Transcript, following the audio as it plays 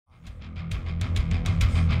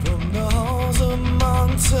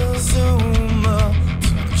Montezuma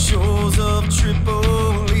to the shores of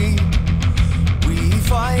Tripoli. We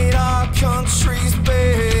fight our country's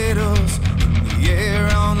battles in the air,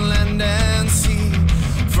 on land and sea.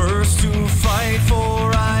 First to fight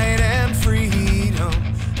for right and freedom.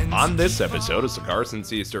 On this episode of Cigars and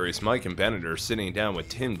Sea Stories, Mike and Bennett are sitting down with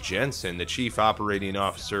Tim Jensen, the Chief Operating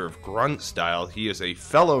Officer of Grunt Style. He is a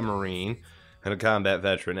fellow Marine and a combat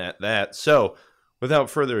veteran at that. So,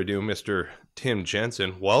 without further ado, Mr. Tim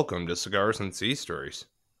Jensen, welcome to Cigars and Sea Stories.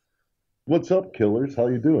 What's up, killers? How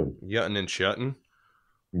you doing? Yuttin' and shuttin'.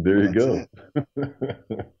 There you go.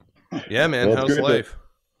 Yeah, man. Well, how's life?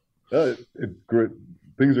 It's great.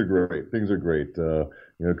 Things are great. Things are great.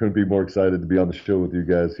 Couldn't be more excited to be on the show with you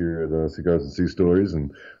guys here at Cigars and Sea Stories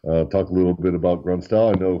and talk a little bit about Grunt Style.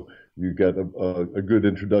 I know you got a good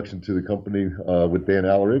introduction to the company with Dan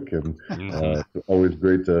Alarik, and it's always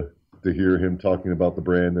great to hear him talking about the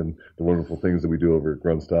brand and the wonderful things that we do over at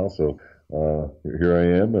Grunt Style. So here I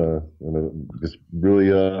am, and just really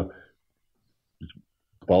just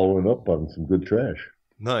following up on some good trash.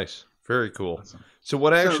 Nice. Very cool. Awesome. So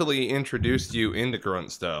what actually introduced you into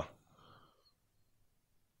Grunt Style?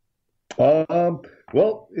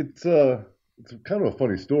 Well, it's kind of a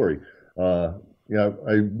funny story. I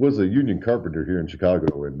was a union carpenter here in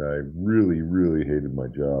Chicago, and I really, really hated my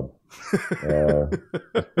job.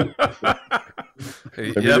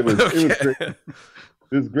 It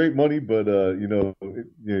was great money, but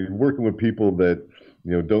you're working with people that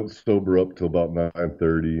don't sober up till about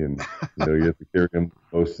 9:30, and you have to carry them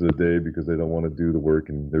most of the day because they don't want to do the work,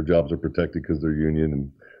 and their jobs are protected because they're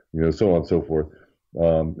union, and so on and so forth.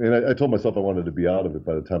 And I told myself I wanted to be out of it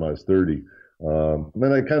by the time I was 30.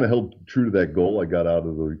 Then I kind of held true to that goal. I got out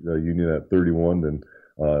of the union at 31 and,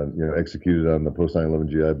 executed on the post 9/11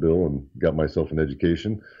 GI Bill and got myself an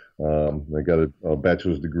education. I got a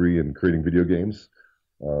bachelor's degree in creating video games.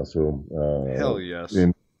 Hell yes.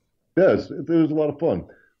 And yes, it was a lot of fun.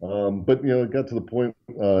 But it got to the point,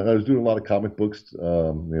 I was doing a lot of comic books.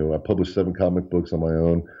 I published 7 comic books on my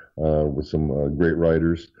own with some great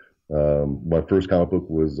writers. My first comic book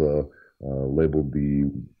was labeled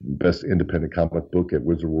the best independent comic book at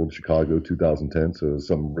Wizard World Chicago 2010, so it was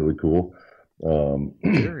something really cool.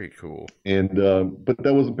 Very cool. And but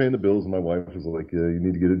that wasn't paying the bills, and my wife was like, you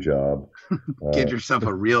need to get a job. Get yourself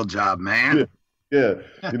a real job, man. Yeah.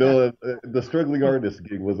 The struggling artist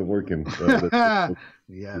gig wasn't working.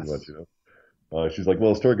 Yes. Much, she's like,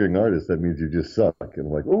 well, struggling artist, that means you just suck. And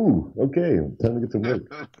I'm like, ooh, okay, time to get some work.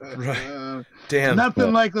 Right. Damn.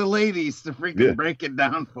 Nothing like the ladies to freaking break it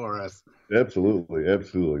down for us. Absolutely.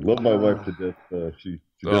 Love my wife to death. She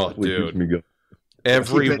definitely keeps me going.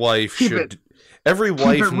 Every wife should. Every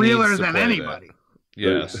wife keep it realer than anybody. That.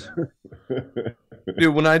 Yes.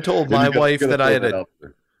 Dude, when I told my wife that I had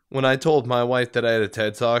a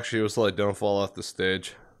TED Talk, she was like, "Don't fall off the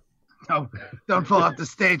stage." No, don't fall off the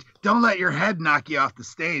stage. Don't let your head knock you off the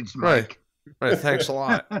stage, Mike. Right. Thanks a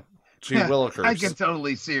lot. Gee willikers. I can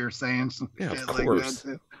totally see her saying some shit like that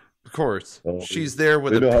too. Of course. She's there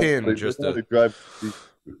with a pin.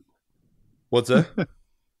 What's that?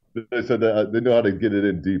 They said that they know how to get it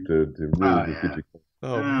in deep to really just get you.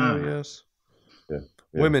 Oh, yes. Yeah.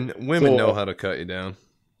 Women know how to cut you down.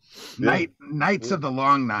 Knights of the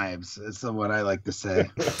long knives is what I like to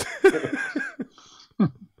say.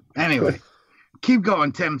 Anyway, keep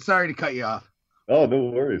going, Tim. Sorry to cut you off. Oh, no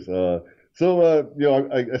worries. I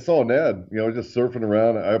saw an ad. I was just surfing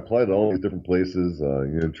around. I applied to all these different places.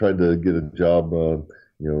 Tried to get a job.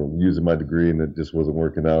 Using my degree, and it just wasn't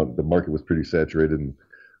working out. The market was pretty saturated, and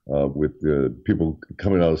with people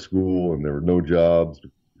coming out of school, and there were no jobs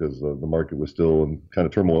because the market was still in kind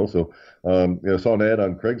of turmoil. So, I saw an ad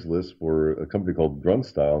on Craigslist for a company called Grunt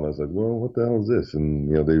Style, and I was like, well, what the hell is this?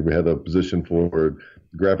 And, they had a position for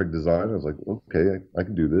graphic design. I was like, okay, I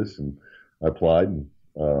can do this. And I applied and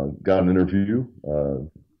got an interview,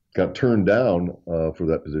 got turned down for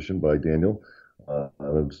that position by Daniel. It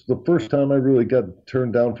was the first time I really got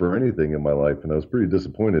turned down for anything in my life, and I was pretty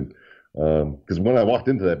disappointed. Because when I walked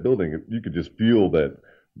into that building, you could just feel that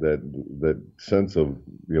sense of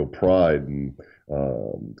pride and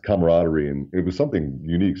camaraderie, and it was something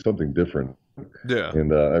unique, something different. Yeah.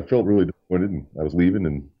 And I felt really disappointed, and I was leaving,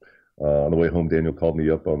 and on the way home, Daniel called me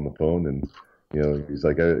up on the phone, and he's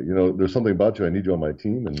like, there's something about you. I need you on my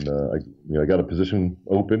team, and I got a position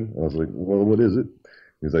open. And I was like, well, what is it?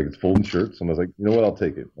 He's like, it's folding shirts, and I was like, you know what? I'll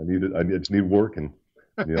take it. I just need work, and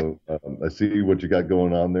I see what you got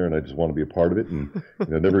going on there, and I just want to be a part of it. And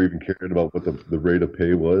never even cared about what the rate of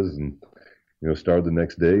pay was, and started the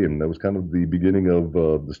next day, and that was kind of the beginning of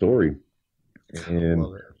the story. And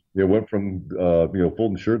went from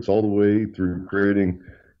folding shirts all the way through creating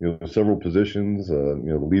several positions.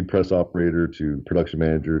 The lead press operator to production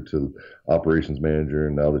manager to operations manager,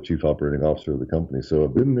 and now the chief operating officer of the company. So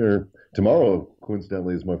I've been there. Tomorrow,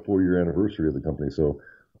 coincidentally, is my 4-year anniversary of the company. So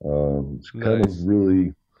it's kind of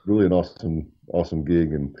really, really an awesome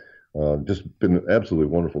gig, and just been absolutely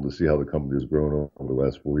wonderful to see how the company has grown over the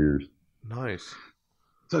last 4 years. Nice.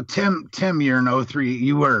 So Tim, you're an 03.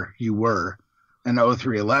 You were an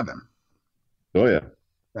 0311. Oh yeah. Is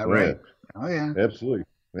that right? Yeah. Oh yeah. Absolutely.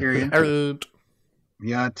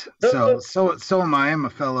 Yeah. So am I. I'm a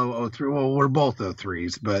fellow 03. Well, we're both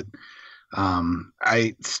 03s, but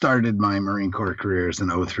I started my Marine Corps career as an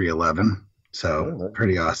 0311. So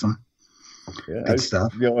pretty awesome. Yeah, good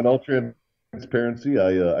stuff. In all transparency,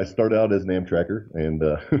 I started out as an Amtracker, and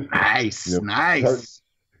nice.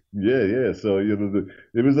 Yeah. So it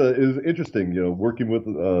was interesting, working with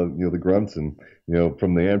the grunts, and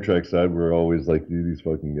from the Amtrak side, we're always like, these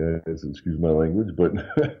fucking guys, excuse my language, but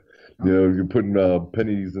you're putting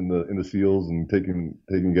pennies in the seals and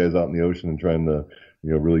taking guys out in the ocean and trying to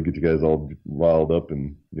really get you guys all riled up,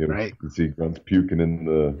 and right. You see grunts puking in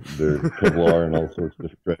their Kevlar and all sorts of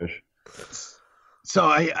different trash. So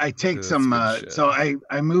I take some. So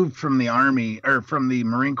I moved from the Army, or from the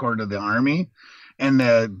Marine Corps to the Army. And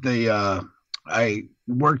I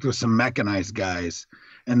worked with some mechanized guys,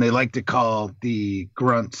 and they like to call the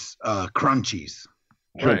grunts crunchies.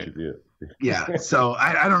 Right. Yeah. So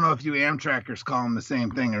I don't know if you Amtrackers call them the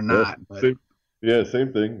same thing or not. But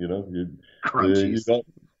same thing. Crunchies.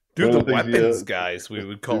 The weapons guys, we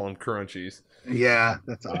would call them crunchies. Yeah,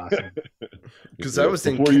 that's awesome. Because I was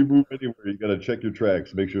thinking, before you move anywhere, you got to check your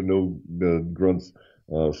tracks, make sure no grunts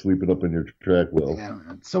sleeping up in your track well. Yeah,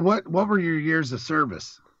 man. So what were your years of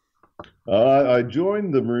service? I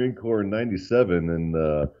joined the Marine Corps in '97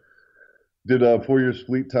 and did 4 years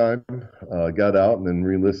fleet time. Got out and then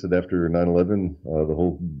re-enlisted after 9/11. The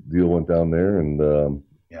whole deal went down there, and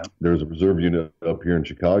there was a reserve unit up here in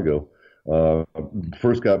Chicago.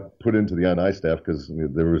 First got put into the I&I staff because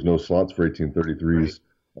there was no slots for 1833s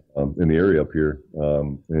in the area up here,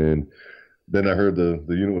 and then I heard the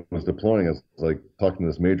unit was deploying. I was like talking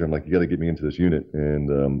to this major. I'm like, you got to get me into this unit. And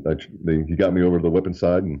he got me over to the weapons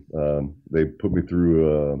side, and they put me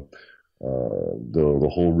through the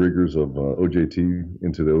whole rigors of OJT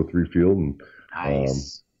into the 03 field. And,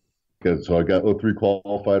 nice. So I got 03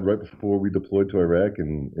 qualified right before we deployed to Iraq,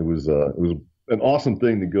 and it was an awesome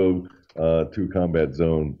thing to go to a combat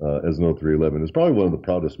zone as an 0311. It's probably one of the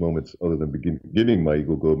proudest moments, other than getting my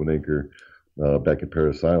Eagle Globe and Anchor back at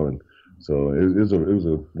Parris Island. So it was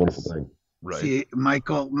a wonderful thing. Right. See,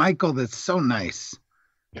 Michael, that's so nice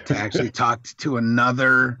to actually talk to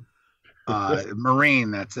another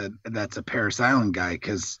Marine that's a Parris Island guy.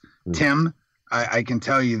 Because Tim, I can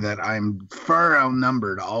tell you that I'm far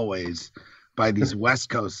outnumbered always by these West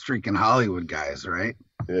Coast freaking Hollywood guys, right?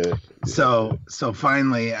 Yeah. So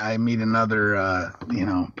finally I meet another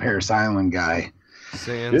Parris Island guy.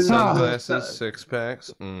 Sunglasses, six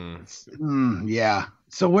packs. Yeah.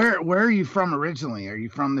 So where are you from originally? Are you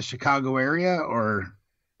from the Chicago area, or?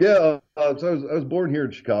 Yeah, so I was born here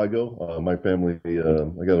in Chicago. My family,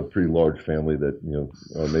 I got a pretty large family that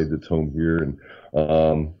made its home here, and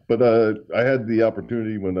but I had the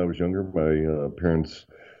opportunity when I was younger. My parents,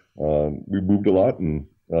 we moved a lot, and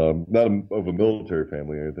not of a military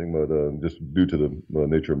family or anything, but just due to the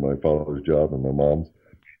nature of my father's job and my mom's,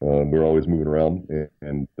 we were always moving around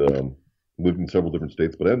and lived in several different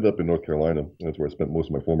states. But I ended up in North Carolina. That's where I spent most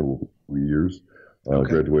of my formative years.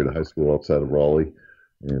 Graduated high school outside of Raleigh.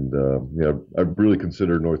 And I really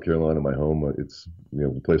consider North Carolina my home. It's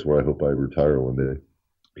the place where I hope I retire one day.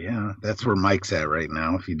 Yeah, that's where Mike's at right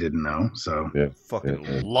now, if you didn't know. So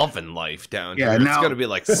loving life down here. It's gonna be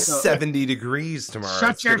like 70 degrees tomorrow.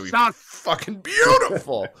 Shut your suck. Fucking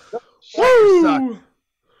beautiful. Woo!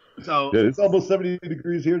 So it's almost 70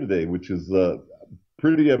 degrees here today, which is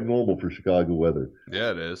pretty abnormal for Chicago weather.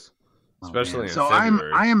 Yeah, it is. Especially in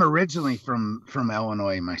February. I am originally from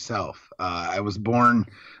Illinois myself. I was born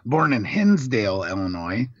in Hinsdale,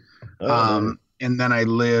 Illinois. And then I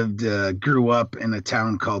grew up in a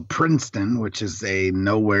town called Princeton, which is a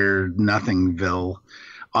nowhere, nothingville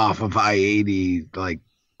off of I-80, like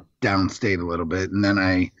downstate a little bit. And then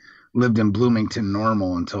I lived in Bloomington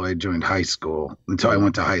Normal until I joined high school, until I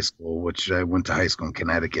went to high school, which I went to high school in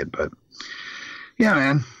Connecticut. But yeah,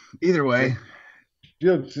 man, either way.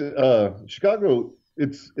 Chicago,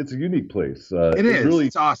 it's a unique place. It is. Really,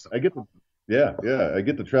 it's awesome. I get Yeah, yeah. I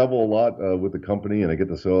get to travel a lot with the company, and I get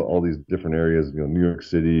to sell all these different areas. You know, New York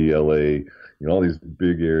City, LA, you know, all these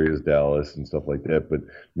big areas, Dallas, and stuff like that. But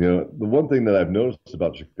you know, the one thing that I've noticed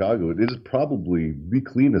about Chicago, it is probably the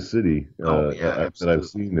cleanest city that I've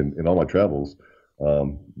seen in all my travels.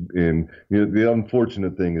 And you know, the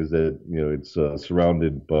unfortunate thing is that you know it's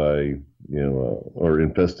surrounded by or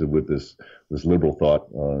infested with this liberal thought.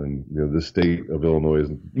 And you know, the state of Illinois is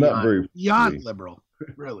not very beyond liberal,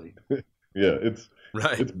 really. Yeah, it's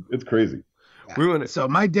crazy. Yeah. So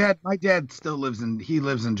my dad still lives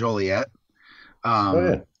in Joliet.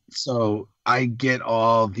 So I get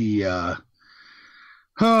all the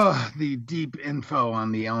deep info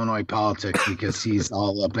on the Illinois politics because he's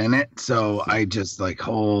all up in it. So I just like,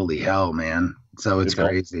 holy hell, man. So it's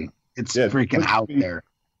crazy. It's freaking out there.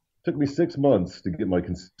 Took me 6 months to get my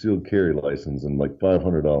concealed carry license and like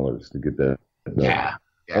 $500 to get that. Yeah.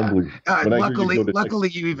 Luckily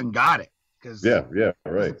you even got it.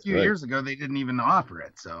 Right. A few years ago, they didn't even offer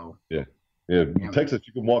it. So yeah. In Texas,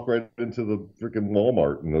 you can walk right into the freaking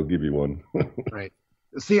Walmart and they'll give you one. Right.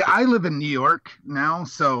 See, I live in New York now,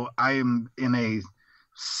 so I'm in a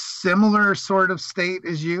similar sort of state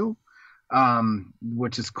as you,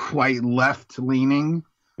 which is quite left leaning.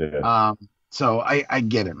 Yeah. So I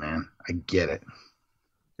get it, man. I get it.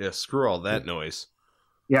 Yeah. Screw all that noise.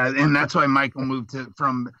 Yeah, and that's why Michael moved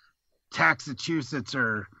from Massachusetts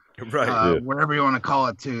or wherever you want to call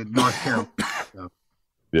it to North Carolina. So.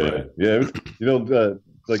 Yeah. It was,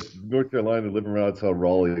 like North Carolina, living right outside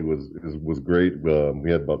Raleigh was great.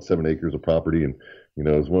 We had about 7 acres of property, and you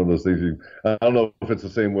know, it's one of those things. I don't know if it's the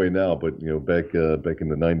same way now, but you know, back in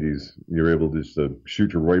the '90s, you were able to just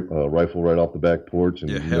shoot your rifle right off the back porch,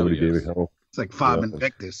 and nobody gave a hell. It's like Fob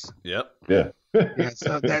Invictus. Yep. Yeah. Yeah.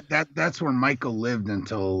 So that's where Michael lived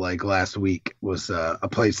until like last week. Was a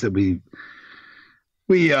place that we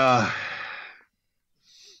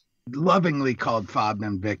lovingly called Fob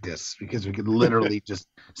Invictus because we could literally just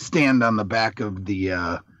stand on the back of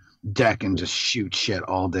the deck and just shoot shit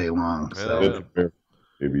all day long. So,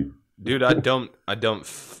 dude, I dumped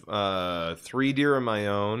 3 deer of my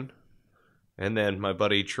own, and then my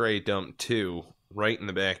buddy Trey dumped 2 right in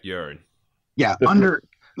the backyard. Yeah,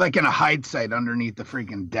 like in a hide site underneath the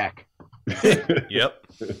freaking deck. Yep.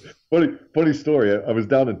 Funny story. I was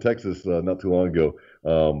down in Texas not too long ago,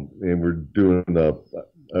 and we're doing.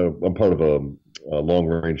 I'm part of a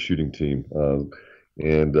long-range shooting team,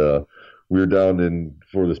 and we were down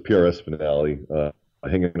for this PRS finale,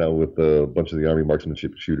 hanging out with a bunch of the Army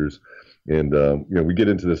marksmanship shooters, and you know, we get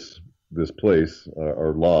into this place,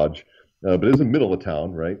 our lodge, but it's in the middle of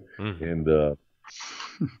town, right? Mm-hmm. And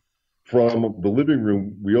from the living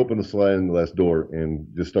room, we open the sliding glass door and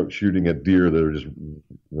just start shooting at deer that are just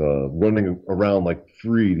running around like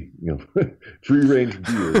free range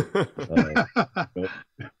deer.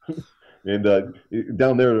 And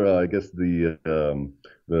down there, I guess there's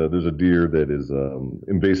a deer that is an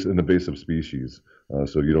invasive species,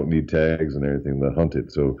 so you don't need tags and everything to hunt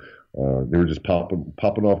it. So they were just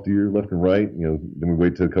popping off deer left and right. You know, then we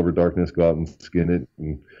wait till cover darkness, go out and skin it,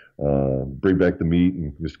 and bring back the meat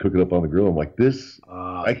and just cook it up on the grill. I'm like,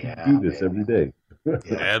 I can do this every day.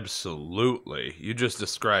 Absolutely. You just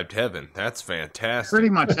described heaven. That's fantastic.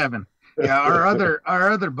 Pretty much heaven. Yeah, our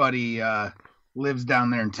other buddy lives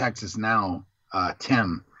down there in Texas now,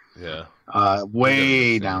 Tim. Yeah.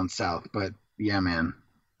 Way down south, but yeah, man.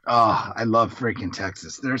 Oh, I love freaking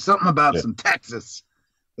Texas. There's something about some Texas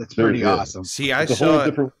that's pretty awesome. See, I saw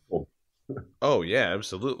it. Oh yeah,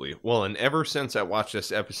 absolutely. Well, and ever since I watched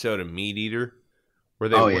this episode of Meat Eater, where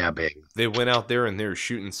they went out there and they were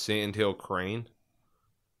shooting sandhill crane,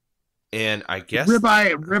 and I guess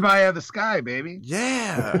ribeye of the sky, baby.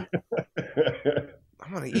 Yeah.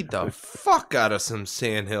 I'm gonna eat the fuck out of some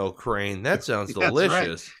sandhill crane. That sounds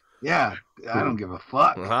delicious. Right. Yeah, I don't give a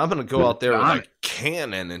fuck. I'm gonna go out there with a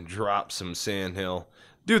cannon and drop some sandhill.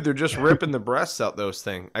 Dude, they're just ripping the breasts out those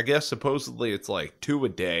things. I guess supposedly it's like 2 a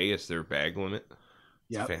day is their bag limit.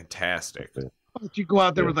 Yeah, fantastic. But you go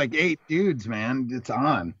out there with like 8 dudes, man. It's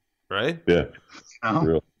on. Right? Yeah.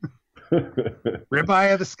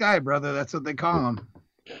 Ribeye of the sky, brother. That's what they call them.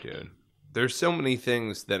 Dude, there's so many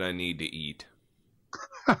things that I need to eat.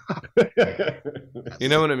 You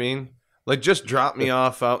know what I mean? Like, just drop me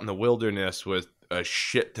off out in the wilderness with a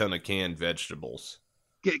shit ton of canned vegetables.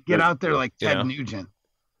 Get out there like Ted Nugent.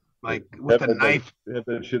 Like, with a knife. Have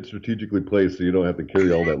that shit strategically placed so you don't have to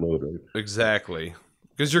carry all that load, right? Exactly.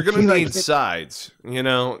 Because you're going to need sides, you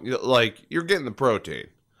know? Like, you're getting the protein.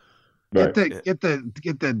 Get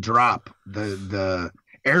the drop, the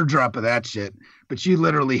airdrop of that shit. But you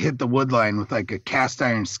literally hit the wood line with like a cast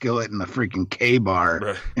iron skillet and a freaking K bar,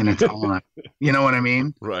 Right. and it's on. You know what I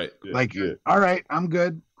mean? Right. Like, all right, I'm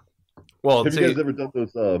good. Well, have you guys ever done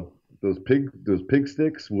those pig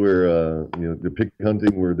sticks where the pig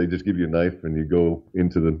hunting where they just give you a knife and you go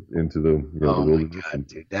into the Oh my wilderness? God,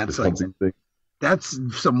 dude, that's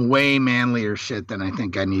some way manlier shit than I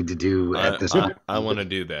think I need to do at this point. I want to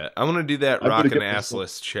do that. I want to do that rockin'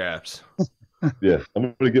 assless chaps. Yeah, I'm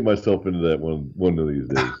going to get myself into that one of these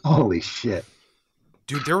days. Holy shit.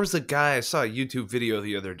 Dude, there was a guy, I saw a YouTube video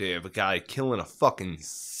the other day of a guy killing a fucking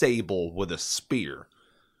sable with a spear.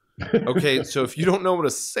 Okay, so if you don't know what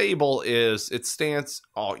a sable is, it stands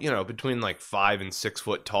between like 5 and 6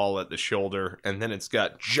 foot tall at the shoulder, and then it's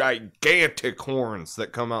got gigantic horns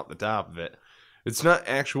that come out the top of it. It's not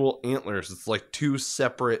actual antlers, it's like 2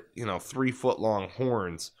 separate, 3 foot long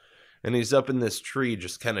horns. And he's up in this tree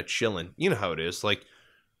just kind of chilling. You know how it is. Like,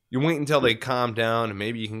 you wait until they calm down and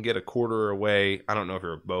maybe you can get a quarter away. I don't know if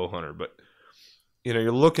you're a bow hunter, but,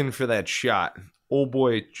 you're looking for that shot. Old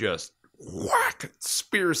boy just whack,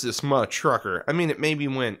 spears this trucker. I mean, it maybe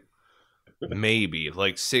went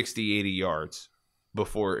like 60, 80 yards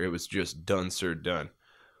before it was just done, sir, done.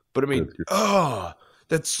 But I mean,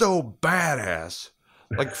 that's so badass.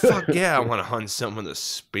 Like, fuck yeah, I want to hunt someone with a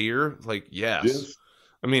spear. Like, yes.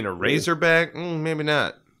 I mean, a razorback? Maybe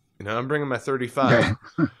not. I'm bringing my 35.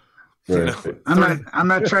 Right. I'm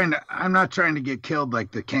not trying to get killed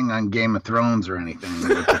like the king on Game of Thrones or anything with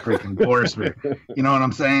the freaking boar spear. You know what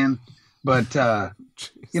I'm saying? But I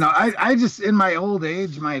just, in my old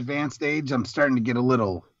age, my advanced age, I'm starting to get a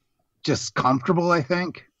little just comfortable, I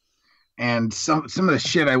think. And some of the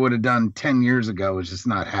shit I would have done 10 years ago is just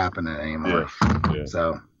not happening anymore. Yeah.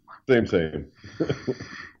 So same.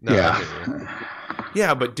 No, yeah.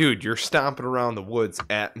 Yeah, but dude, you're stomping around the woods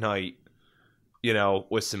at night,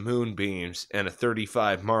 with some moonbeams and a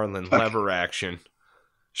 35 Marlin lever action.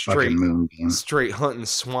 Straight hunting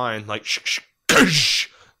swine, like, I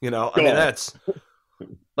mean, that's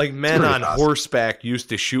like men on horseback used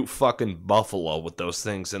to shoot fucking buffalo with those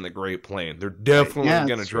things in the Great Plain. They're definitely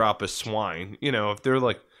going to drop a swine, if they're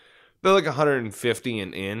like 150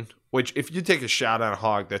 and in, which if you take a shot on a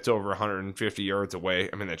hog that's over 150 yards away,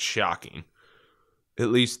 I mean, that's shocking. At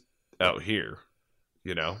least out here,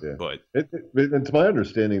 Yeah. But it's my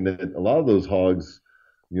understanding that a lot of those hogs,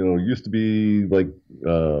 used to be like,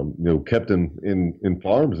 kept in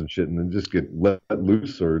farms and shit, and then just get let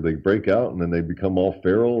loose, or they break out and then they become all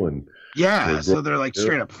feral and. Yeah, so they're like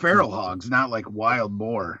straight up feral hogs, not like wild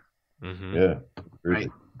boar. mm-hmm. Yeah. Right.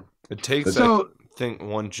 It takes, I think,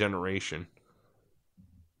 1 generation.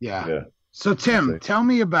 Yeah. So Tim, tell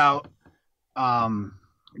me about.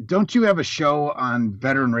 Don't you have a show on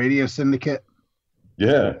Veteran Radio Syndicate?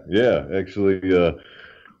 Yeah. Actually,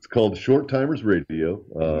 it's called Short Timers Radio.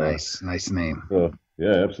 Nice name.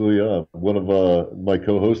 Yeah, absolutely. One of my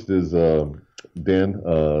co-hosts is Dan,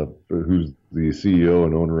 who's the CEO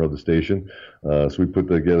and owner of the station. So we put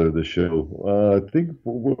together this show, I think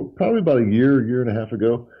probably about a year and a half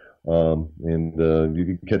ago. And you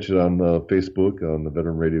can catch it on Facebook on the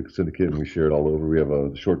Veteran Radio Syndicate, and we share it all over. We have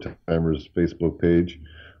a Short Timers Facebook page.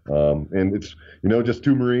 And it's, just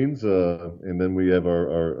 2 Marines, and then we have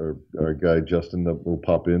our guy Justin that will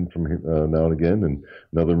pop in from now and again, and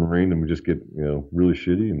another Marine, and we just get, really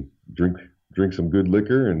shitty and drink some good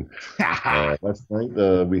liquor. And last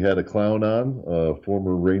night we had a clown on, a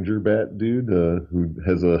former Ranger bat dude who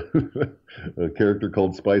has a character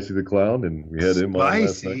called Spicy the Clown, and we had him on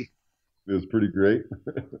last night. It was pretty great.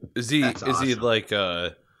 Is he like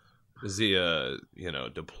is he a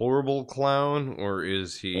deplorable clown, or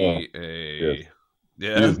is he Yes.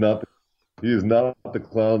 Yeah? He is not the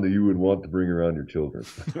clown that you would want to bring around your children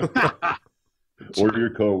or your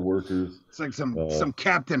co-workers. It's like some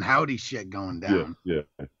Captain Howdy shit going down. Yeah.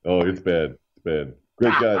 Oh, it's bad. Great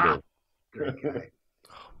guy though. Great guy.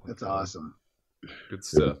 That's awesome. Good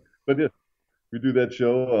stuff. But yeah, we do that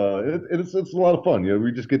show. It's a lot of fun.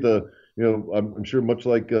 We just get to. I'm sure much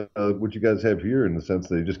like what you guys have here, in the sense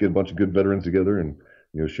that you just get a bunch of good veterans together and,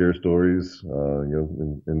 share stories,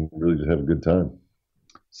 and really just have a good time.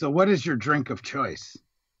 So what is your drink of choice?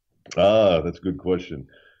 That's a good question.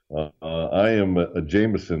 I am a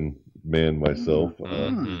Jameson man myself, but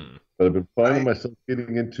I've been finding myself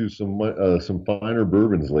getting into some finer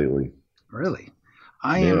bourbons lately. Really?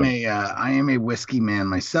 I am a whiskey man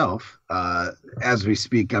myself. As we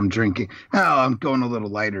speak, I'm drinking. I'm going a little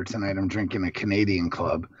lighter tonight. I'm drinking a Canadian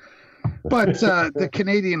Club. But the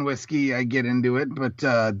Canadian whiskey, I get into it. But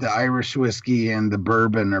the Irish whiskey and the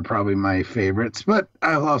bourbon are probably my favorites. But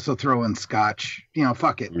I'll also throw in Scotch.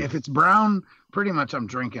 Fuck it. If it's brown pretty much I'm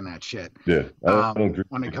drinking that shit. Yeah, I don't drink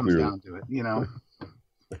when it comes down to it, you know.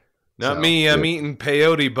 Not me. I'm eating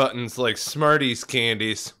peyote buttons like Smarties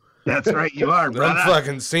candies. That's right, you are, brother. I'm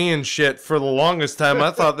fucking seeing shit for the longest time.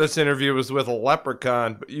 I thought this interview was with a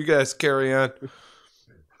leprechaun, but you guys carry on.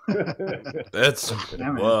 That's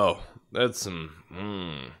whoa. That's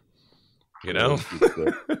some, you know.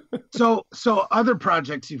 So other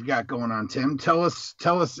projects you've got going on, Tim. Tell us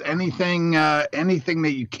anything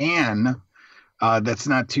that you can that's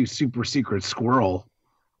not too super secret squirrel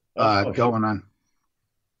going on.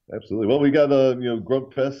 Absolutely. Well, we got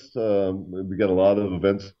Grunt Fest. We got a lot of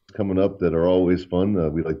events coming up that are always fun.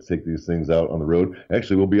 We like to take these things out on the road.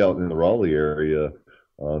 Actually, we'll be out in the Raleigh area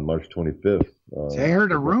on March 25th. I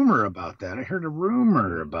heard a rumor about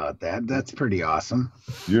that. That's pretty awesome.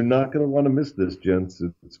 You're not going to want to miss this, gents.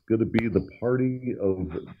 It's going to be the party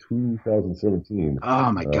of 2017.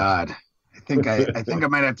 Oh my God! I think I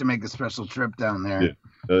might have to make a special trip down there.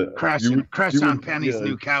 Yeah. Crash on Penny's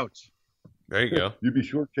new couch. There you go. You'd be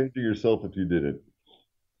shortchanging yourself if you did it.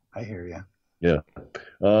 I hear you. Yeah,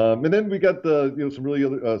 and then we got some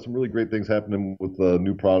really great things happening with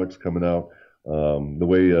new products coming out. The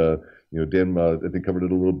way Dan I think covered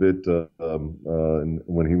it a little bit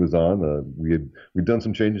when he was on. We've done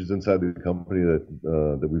some changes inside the company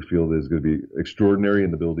that we feel is going to be extraordinary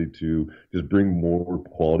in the ability to just bring more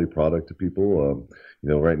quality product to people.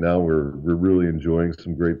 Right now we're really enjoying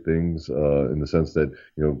some great things in the sense that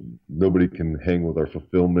nobody can hang with our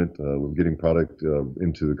fulfillment. We're getting product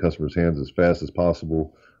into the customer's hands as fast as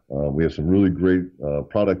possible. We have some really great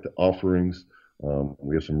product offerings.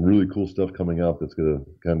 We have some really cool stuff coming out that's going to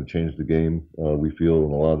kind of change the game, we feel,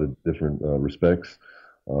 in a lot of different respects.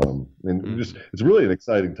 And it's really an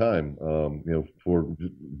exciting time, for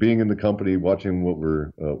being in the company, watching what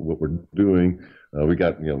we're doing. We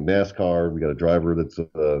got, NASCAR. We got a driver that's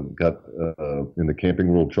got in the Camping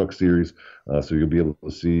World Truck Series, so you'll be able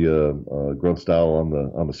to see Grunt Style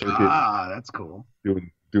on the circuit. Ah, that's cool.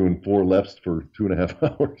 Doing 4 lefts for 2.5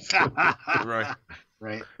 Right. hours.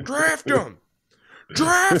 Right. Draft him.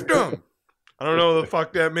 I don't know what the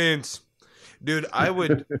fuck that means. Dude, I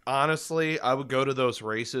would go to those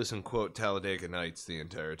races and quote Talladega Nights the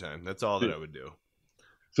entire time. That's all that I would do.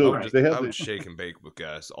 So I would shake and bake with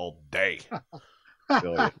guys all day.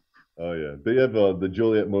 Oh yeah. They have the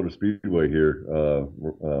Joliet Motor Speedway here,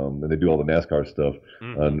 and they do all the NASCAR stuff.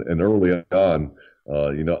 Mm-hmm. And early on,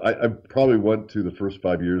 I probably went to the first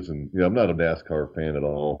 5 years, and I'm not a NASCAR fan at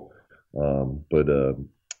all, but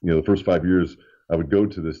the first 5 years I would go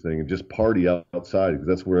to this thing and just party outside because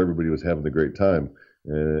that's where everybody was having a great time.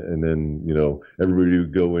 And then, everybody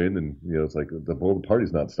would go in and, it's like the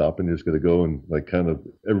party's not stopping. You're just going to go and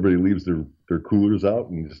everybody leaves their coolers out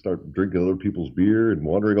and just start drinking other people's beer and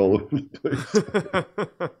wandering all over the place.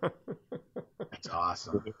 That's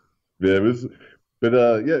awesome. Yeah,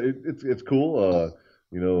 it's cool.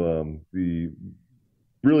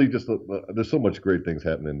 There's so much great things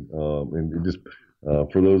happening. And just,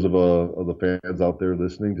 for those of the fans out there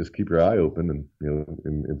listening, just keep your eye open, and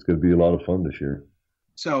it's going to be a lot of fun this year.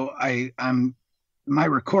 So my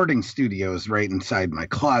recording studio is right inside my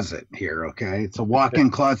closet here. Okay, it's a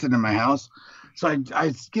walk-in closet in my house. So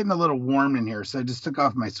it's getting a little warm in here. So I just took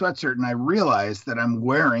off my sweatshirt and I realized that I'm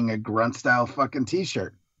wearing a Grunt Style fucking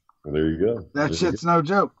t-shirt. Well, there you go. That shit's no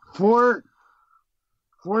joke. For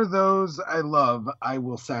those I love, I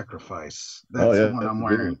will sacrifice. That's the one I'm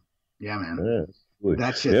wearing. Yeah, man. Yeah.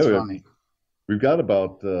 That shit's funny. We've got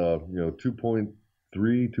about 2.3,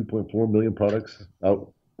 2.4 million products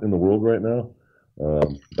out in the world right now.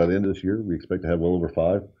 By the end of this year, we expect to have well over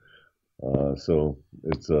 5. So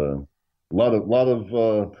it's a lot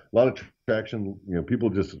of traction.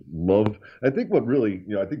 People just love. I think what really,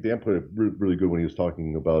 I think Dan put it really good when he was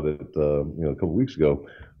talking about it, a couple weeks ago.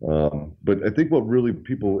 But I think what really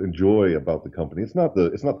people enjoy about the company, it's not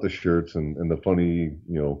the shirts and the funny,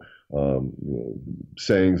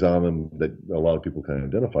 sayings on them that a lot of people can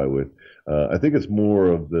identify with. I think it's more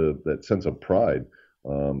of that sense of pride,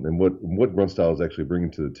 and what Grunt Style is actually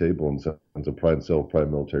bringing to the table in sense of pride in self, pride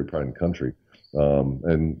in military, pride in country.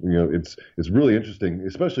 And it's really interesting,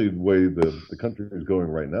 especially the way the country is going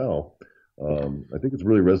right now. I think it's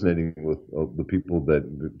really resonating with the people that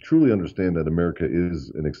truly understand that America is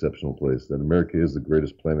an exceptional place, that America is the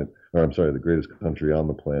greatest the greatest country on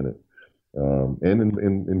the planet, and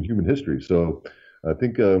in human history. So I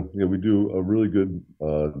think we do a really good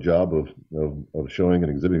job of showing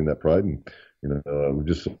and exhibiting that pride, and we're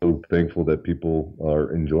just so thankful that people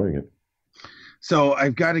are enjoying it. So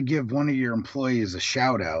I've got to give one of your employees a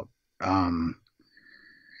shout out.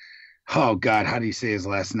 Oh God, how do you say his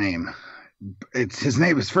last name?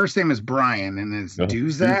 his first name is Brian, and it's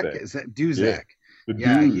Duzak. Is that Duzak?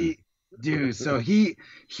 Yeah, So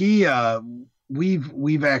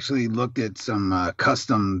we've actually looked at some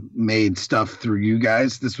custom made stuff through you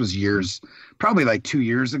guys. This was probably like 2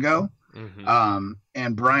 years ago. Mm-hmm.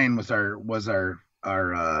 And Brian was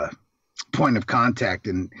our point of contact,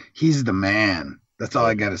 and he's the man. That's all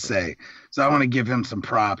I got to say. So I want to give him some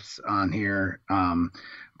props on here.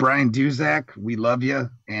 Brian Duzak, we love you,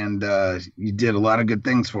 and you did a lot of good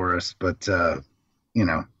things for us. But just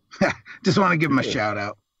want to give him a shout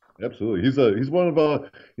out. Absolutely, he's one of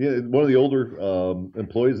the older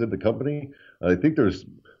employees at the company. I think there's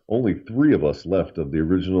only 3 of us left of the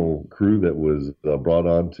original crew that was brought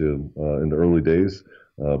on to in the early days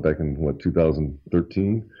back in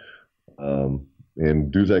 2013.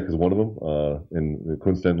 And Duzak is one of them, and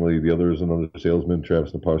coincidentally, the other is another salesman,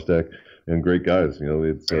 Travis Naparstak, and great guys.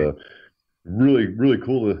 It's really, really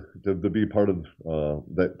cool to be part of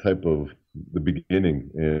that type of the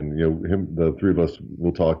beginning. And the 3 of us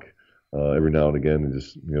will talk every now and again, and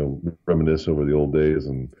just reminisce over the old days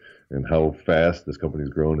and how fast this company's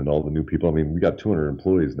grown and all the new people. I mean, we got 200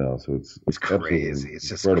 employees now, so it's crazy. It's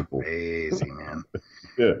just incredible. Crazy, man.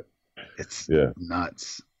 Yeah, it's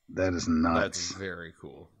nuts. That is nuts. That's very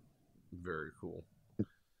cool. Very cool.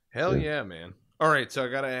 Hell yeah, man. All right, so I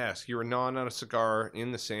got to ask, you were gnawing on a cigar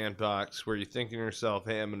in the sandbox. Were you thinking to yourself,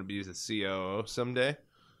 hey, I'm going to be the COO someday?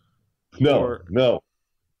 No.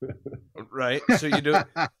 Right? So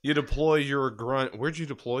you deploy your grunt. Where'd you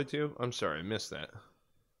deploy to? I'm sorry, I missed that.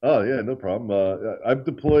 Oh, yeah, no problem. I've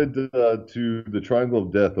deployed to the Triangle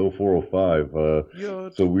of Death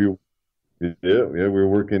 0405. So we were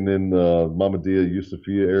working in Mahmadiyah,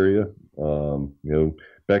 Yusufia area.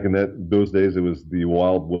 Back in those days, it was the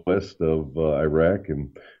Wild West of Iraq, and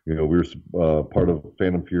we were part of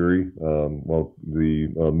Phantom Fury. While the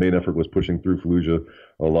main effort was pushing through Fallujah,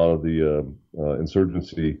 a lot of the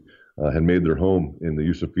insurgency had made their home in the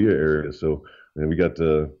Yusufia area. So we got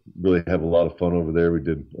to really have a lot of fun over there. We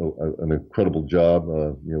did an incredible job,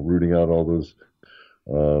 rooting out all those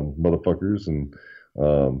motherfuckers, and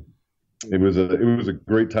it was a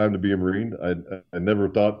great time to be a Marine. I never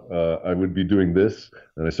thought I would be doing this,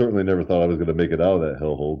 and I certainly never thought I was going to make it out of that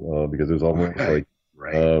hellhole because it was almost like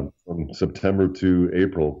from September to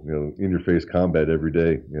April, in your face combat every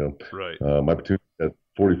day. Right. My platoon got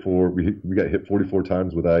 44. We got hit 44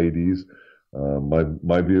 times with IEDs.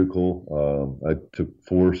 My vehicle, I took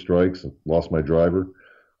 4 strikes, lost my driver,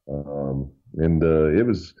 and it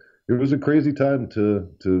was a crazy time to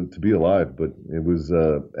be alive, but it was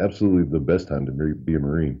absolutely the best time to be a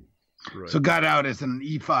Marine. Right. So got out as an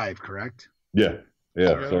E5, correct? Yeah,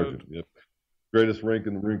 sergeant. Yep. Greatest rank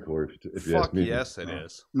in the Marine Corps, if you ask me. Yes, it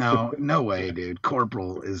is. No way, dude.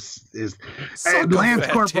 Corporal is Lance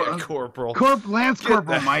Corporal. Lance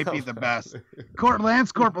Corporal might be the best.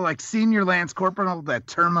 Lance Corporal, like senior Lance Corporal, that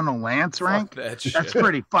terminal Lance rank. That's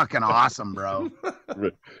pretty fucking awesome, bro.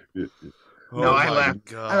 Right. Yeah. No, I left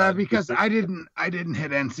because I didn't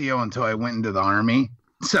hit NCO until I went into the Army.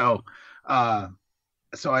 So I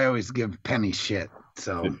always give Penny shit.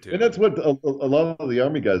 So, and that's what a lot of the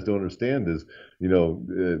Army guys don't understand is,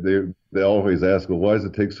 they always ask, well, why does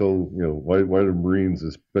it take so, why do Marines,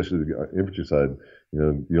 especially the infantry side,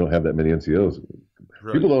 you don't have that many NCOs?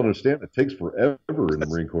 Right. People don't understand it takes forever in the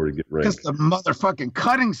Marine Corps to get ranked. Because the motherfucking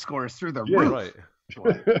cutting scores through the roof. Right.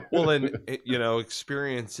 Well, and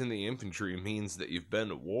experience in the infantry means that you've been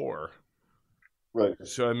to war. Right.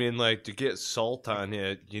 So I mean, like, to get salt on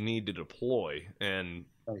it, you need to deploy, and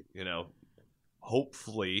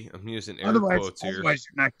hopefully, I'm using air quotes here. Otherwise,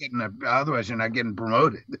 you're not getting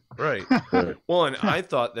promoted. Right. Well, and I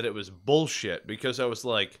thought that it was bullshit because I was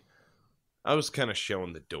kind of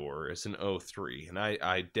showing the door as an 03, and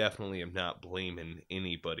I definitely am not blaming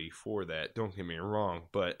anybody for that. Don't get me wrong,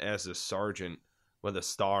 but as a sergeant with a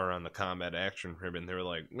star on the combat action ribbon, they were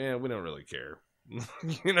like, man, we don't really care.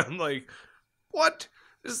 I'm like, what?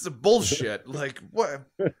 This is a bullshit. Like, what?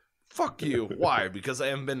 Fuck you. Why? Because I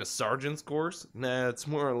haven't been to sergeant's course? Nah, it's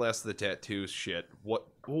more or less the tattoos shit. What?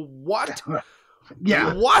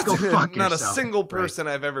 Yeah. What? Go fuck Not yourself. A single person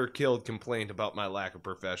I've ever killed complained about my lack of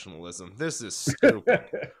professionalism. This is stupid.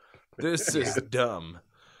 This is dumb.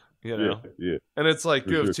 Yeah. And it's like,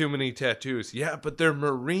 you have too many tattoos. Yeah, but they're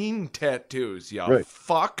Marine tattoos, y'all.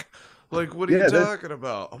 Fuck. Like, what are you talking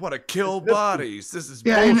about? I want to kill bodies. This is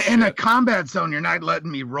bullshit. In a combat zone, you're not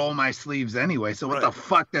letting me roll my sleeves anyway, so what the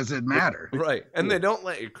fuck does it matter? Right. And they don't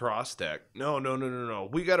let you cross-stack. No.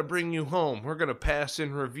 We got to bring you home. We're going to pass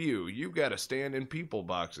in review. You got to stand in people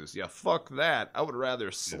boxes. Yeah, fuck that. I would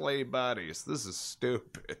rather slay bodies. This is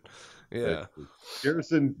stupid. Yeah. Like,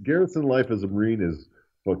 Garrison life as a Marine is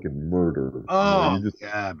fucking murder. Oh, you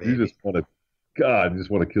yeah, baby. You just want to, you just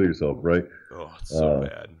want to kill yourself, right? Oh, it's so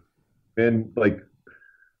bad. And like,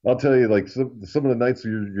 I'll tell you, like some of the nights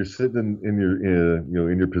you're sitting in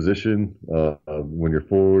your position when you're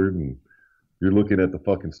forward and you're looking at the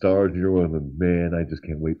fucking stars and you're going, man, I just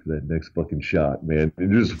can't wait for that next fucking shot, man.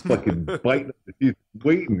 And you're just fucking biting, you're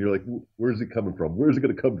waiting. You're like, where's it coming from? Where's it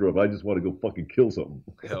going to come from? I just want to go fucking kill something.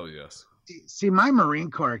 Hell yes. See, my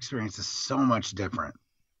Marine Corps experience is so much different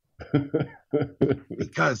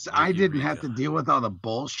because I didn't have to deal with all the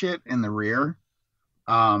bullshit in the rear.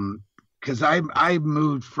 Because I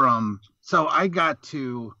moved from, so I got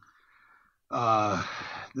to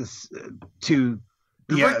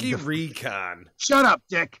Ricky Recon. Shut up,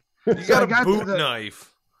 Dick. You got a boot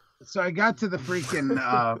knife. So I got to the freaking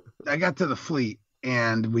I got to the fleet,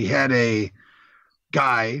 and we had a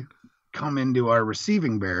guy come into our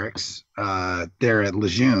receiving barracks there at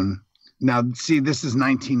Lejeune. Now, see, this is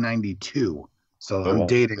 1992, so I'm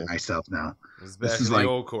dating myself now. This is like the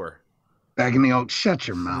old Corps. Back in the old, shut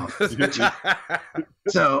your mouth.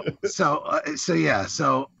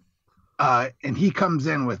 And he comes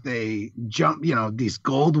in with a jump, these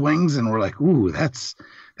gold wings, and we're like, ooh, that's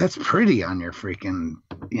pretty on your freaking,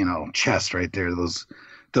 chest right there.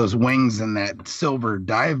 Those wings and that silver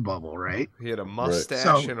dive bubble, right? He had a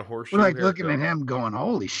mustache and a horseshoe. We're like looking at him going,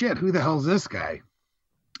 holy shit, who the hell's this guy?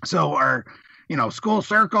 So our, school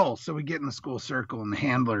circle. So we get in the school circle, and the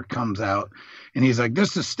handler comes out, and he's like,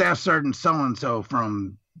 this is Staff Sergeant so-and-so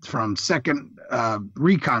from 2nd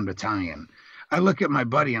Recon Battalion. I look at my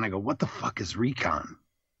buddy and I go, what the fuck is recon?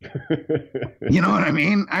 You know what I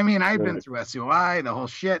mean? I've been through SOI, the whole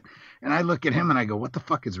shit. And I look at him and I go, what the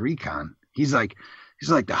fuck is recon? He's like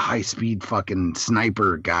the high speed fucking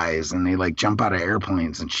sniper guys, and they like jump out of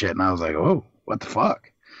airplanes and shit. And I was like, oh, what the fuck?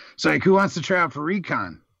 So like, who wants to try out for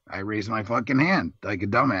recon? I raise my fucking hand like a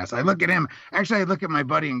dumbass. I look at him. Actually, I look at my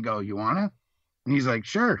buddy and go, you wanna? And he's like,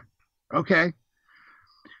 sure. Okay.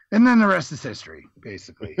 And then the rest is history,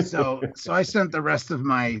 basically. So I spent the rest of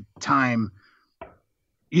my time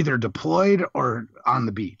either deployed or on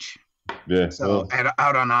the beach. Yeah. So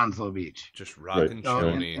out on Onslow Beach. Just rocking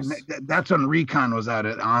chonies. And that's when recon was out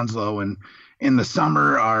at Onslow. And in the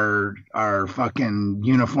summer, our fucking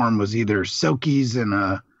uniform was either Silkies and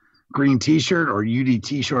a green T-shirt or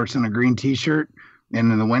UDT shorts and a green T-shirt.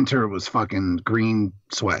 And in the winter, it was fucking green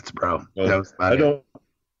sweats, bro. That was about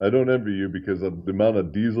I don't envy you because of the amount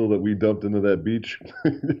of diesel that we dumped into that beach.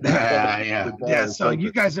 Yeah. So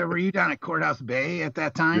you guys were you down at Courthouse Bay at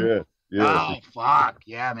that time? Yeah. Oh fuck,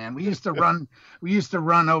 yeah, man. We used to run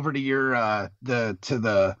over to your to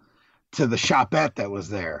the shopette that was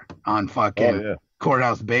there on fucking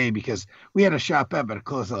Courthouse Bay, because we had a shopette but it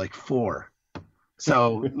closed at like 4.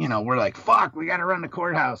 So we're like, fuck, we got to run the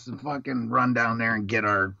courthouse and fucking run down there and get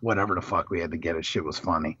our whatever the fuck we had to get. It shit was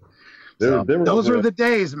funny. Those were the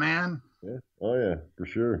days, man. Yeah. Oh yeah, for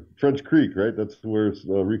sure. French Creek, right? That's where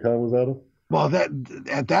recon was out of. Well,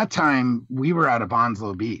 at that time we were out of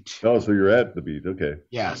Onslow Beach. Oh, so you're at the beach, okay?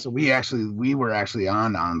 Yeah. So we were actually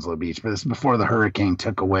on Onslow Beach, but this is before the hurricane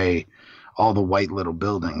took away all the white little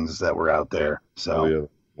buildings that were out there. So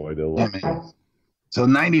White man. So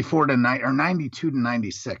 92 to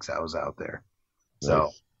 96, I was out there. So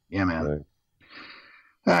nice. Yeah, man. Right.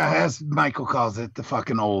 As Michael calls it, the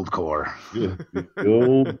fucking old Corps. Yeah, the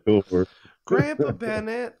old Corps. Grandpa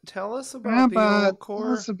Bennett, tell us about the old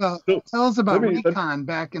Corps. Tell us about recon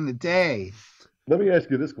back in the day. Let me ask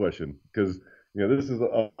you this question, because this is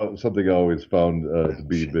something I always found to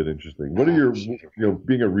be a bit interesting. What are your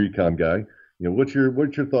being a recon guy? What's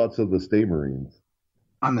your thoughts of the Stay Marines?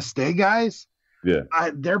 On the Stay guys? Yeah,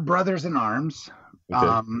 they're brothers in arms. Okay.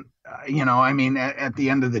 At the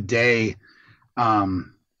end of the day,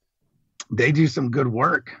 they do some good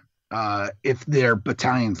work if their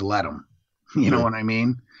battalions let them. You know what I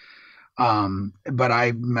mean? But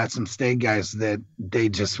I met some Stay guys that they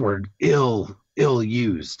just were ill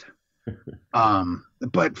used.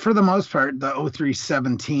 But for the most part, the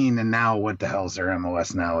 0317 and now what the hell's their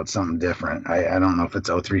MOS now? It's something different. I don't know if it's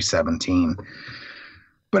 0317.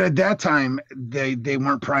 But at that time, they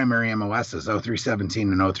weren't primary MOSs.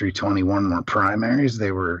 0317 and 0321 weren't primaries.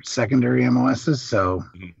 They were secondary MOSs. So,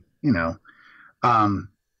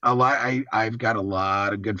 I've got a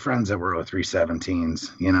lot of good friends that were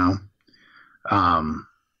 0317s,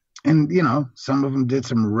 and, some of them did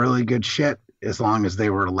some really good shit as long as they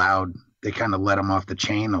were allowed. They kind of let them off the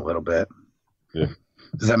chain a little bit. Yeah.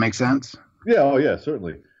 Does that make sense? Yeah. Oh, yeah,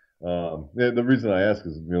 certainly. The reason I ask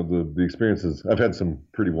is, the experiences, I've had some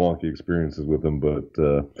pretty wonky experiences with them, but,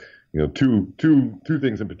 two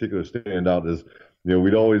things in particular stand out is,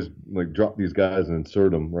 we'd always like drop these guys and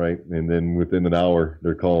insert them, right? And then within an hour,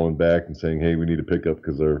 they're calling back and saying, hey, we need a pickup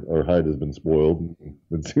because our hide has been spoiled.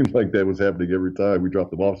 It seemed like that was happening every time we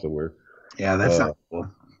dropped them off somewhere. Yeah, that's not cool.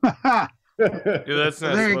 Yeah, that's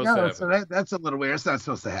not there supposed you go. to happen. So that's a little weird. It's not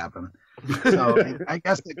supposed to happen. So I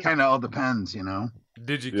guess it kind of all depends,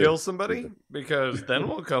 Did you kill somebody? Because then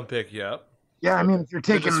we'll come pick you up. Yeah, I mean, if you're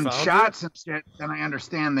taking just shots and shit, then I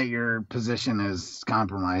understand that your position is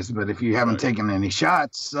compromised. But if you haven't taken any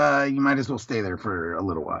shots, you might as well stay there for a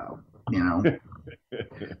little while,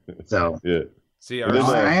 So, yeah. See, I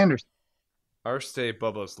understand. Our state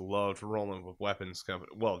Bubbas loved rolling with weapons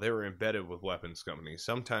company. Well, they were embedded with weapons companies.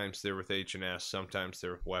 Sometimes they're with H&S, sometimes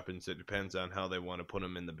they're with weapons. It depends on how they want to put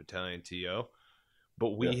them in the battalion TO.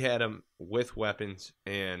 But we had them with weapons,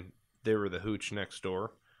 and they were the hooch next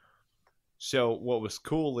door. So what was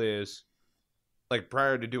cool is, like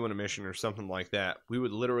prior to doing a mission or something like that, we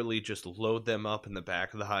would literally just load them up in the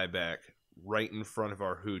back of the high back, right in front of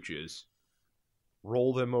our hooches,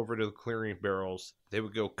 roll them over to the clearing barrels. They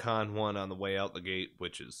would go con one on the way out the gate,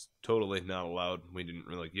 which is totally not allowed. We didn't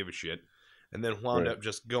really give a shit. And then wound up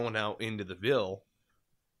just going out into the Ville,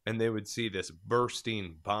 and they would see this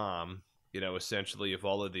bursting bomb, essentially of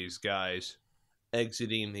all of these guys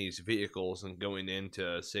exiting these vehicles and going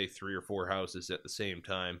into, say, 3 or 4 houses at the same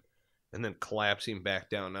time, and then collapsing back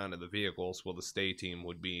down onto the vehicles while the stay team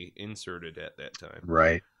would be inserted at that time.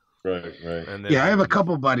 Right. And then, I have a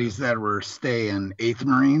couple buddies that were staying 8th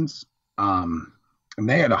Marines, and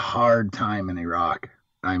they had a hard time in Iraq.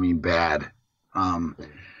 I mean, bad.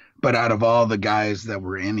 But out of all the guys that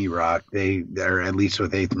were in Iraq, they're at least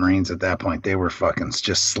with 8th Marines at that point, they were fucking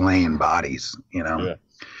just slaying bodies, Yeah.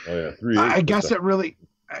 Oh yeah. I guess it really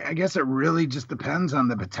just depends on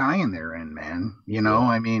the battalion they're in, man.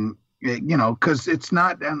 I mean, because it's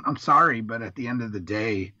not. I'm sorry, but at the end of the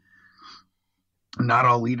day, not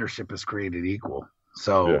all leadership is created equal.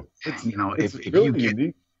 So if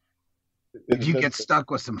you get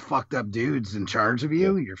stuck with some fucked up dudes in charge of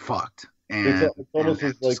you, you're fucked. And it's almost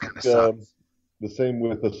like the same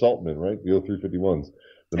with assaultmen, right? The 0351s.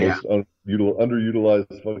 The most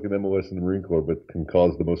underutilized fucking MOS in the Marine Corps, but can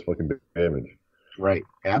cause the most fucking damage. Right.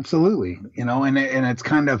 Absolutely. And it's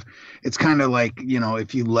kind of like,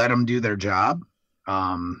 if you let them do their job,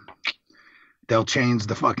 they'll change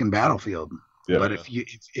the fucking battlefield. Yeah. But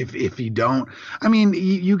if you don't, I mean,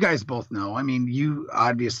 you guys both know. I mean, you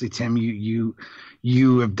obviously, Tim, you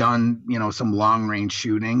have done, some long range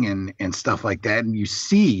shooting and stuff like that, and you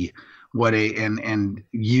see what and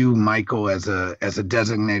you, Michael, as a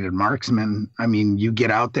designated marksman, I mean, you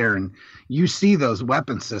get out there and you see those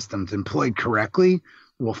weapon systems employed correctly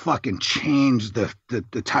will fucking change the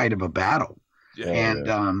tide of a battle.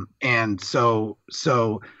 Yeah. And so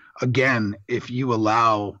again, if you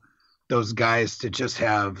allow those guys to just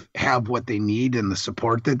have what they need and the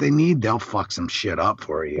support that they need, they'll fuck some shit up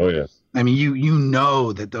for you. Oh yeah. I mean, you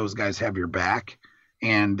know that those guys have your back,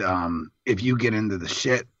 and if you get into the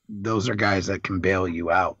shit, those are guys that can bail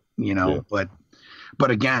you out, but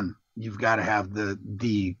again, you've got to have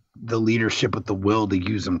the leadership with the will to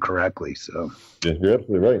use them correctly. So yeah, you're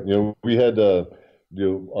absolutely right. We had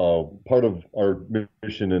part of our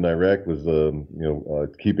mission in Iraq was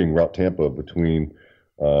keeping Route Tampa between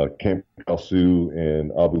Camp Kalsu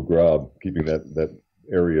and Abu Ghraib, keeping that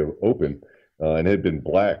area open, and it had been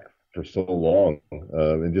black for so long,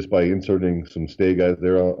 and just by inserting some stay guys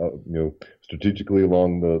there, strategically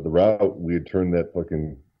along the route, we had turned that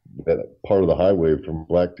part of the highway from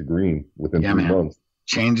black to green within 3 months.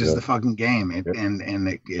 Changes the fucking game,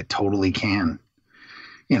 and it totally can,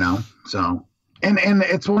 So, and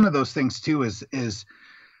it's one of those things too. Is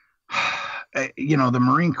the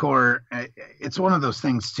Marine Corps? It's one of those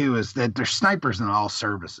things too. Is that there's snipers in all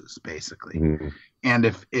services basically. Mm-hmm. And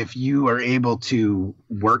if you are able to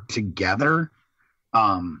work together,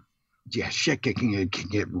 shit can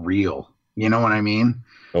get real. You know what I mean?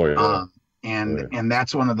 Oh yeah. And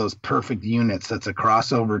that's one of those perfect units. That's a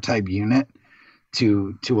crossover type unit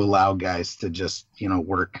to allow guys to just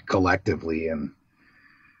work collectively. And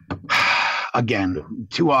again,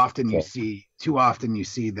 too often you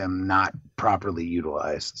see them not properly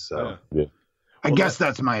utilized. So I guess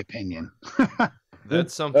that's my opinion.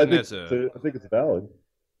 That's something I think it's valid.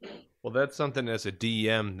 Well, that's something as a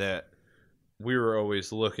DM that we were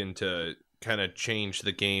always looking to kind of change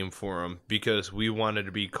the game for them, because we wanted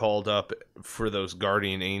to be called up for those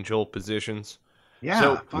guardian angel positions. Yeah,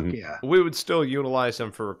 so, fuck yeah. We would still utilize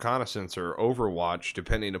them for reconnaissance or overwatch,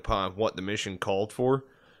 depending upon what the mission called for.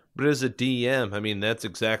 But as a DM, I mean, that's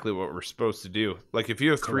exactly what we're supposed to do. Like, if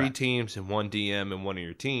you have 3 teams and 1 DM in one of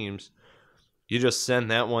your teams, you just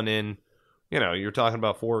send that one in. You know, you're talking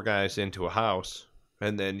about 4 guys into a house,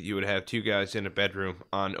 and then you would have 2 guys in a bedroom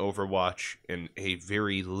on Overwatch and a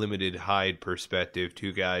very limited hide perspective,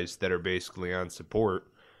 2 guys that are basically on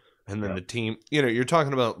support. And then the team, you know, you're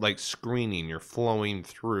talking about like screening, you're flowing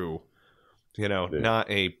through, you know, not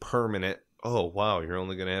a permanent, oh, wow, you're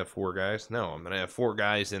only going to have 4 guys? No, I'm going to have 4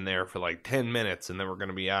 guys in there for like 10 minutes, and then we're going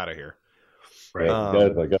to be out of here. Right.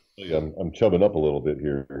 Guys, I got to tell you, I'm chubbing up a little bit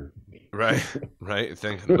here. Right, right.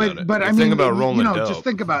 Thinking about it. But I mean, think about rolling you know, dope. just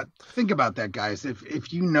think about that, guys.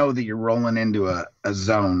 If you know that you're rolling into a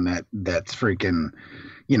zone that's freaking,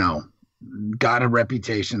 you know, got a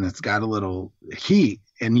reputation, that's got a little heat,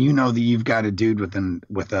 and you know that you've got a dude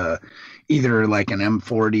with a either like an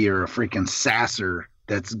M40 or a freaking Sasser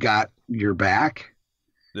that's got your back.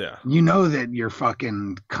 Yeah. You know that you're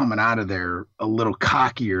fucking coming out of there a little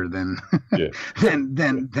cockier than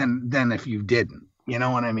than if you didn't. You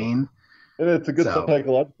know what I mean? And it's a good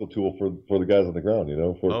psychological tool for the guys on the ground, you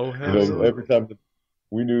know. Every time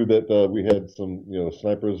we knew that we had some, you know,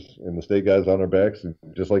 snipers and the state guys on our backs, and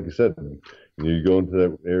just like you said, you go into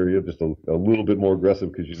that area just a little bit more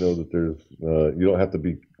aggressive because you know that there's you don't have to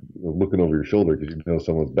be looking over your shoulder because you know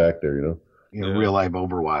someone's back there, you know. You know, real life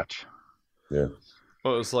Overwatch. Yeah.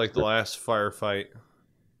 Well, it was like the last firefight.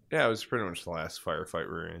 Yeah, it was pretty much the last firefight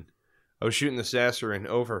we were in. I was shooting the Sasser in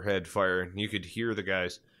overhead fire, and you could hear the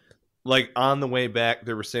guys. Like, on the way back,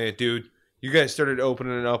 they were saying, dude, you guys started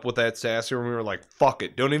opening it up with that Sasser, and we were like, fuck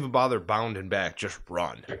it. Don't even bother bounding back. Just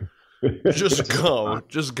run. Just go.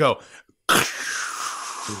 Just go.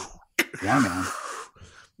 Yeah, man.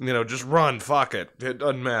 You know, just run. Fuck it. It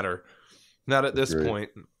doesn't matter. Not at this point.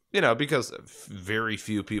 You know, because very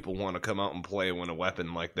few people want to come out and play when a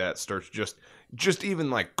weapon like that starts just even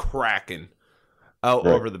like cracking out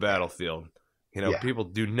over the battlefield. You know, people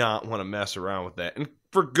do not want to mess around with that. And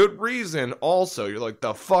for good reason also. You're like,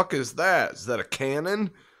 the fuck is that? Is that a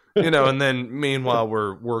cannon? You know, and then meanwhile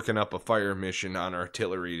we're working up a fire mission on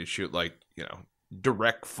artillery to shoot like, you know,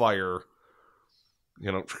 direct fire.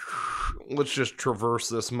 You know, let's just traverse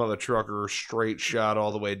this mother trucker, straight shot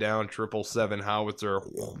all the way down, 777 howitzer,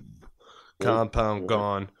 compound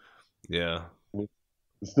gone. Yeah.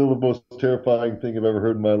 Still the most terrifying thing I've ever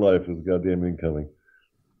heard in my life is goddamn incoming.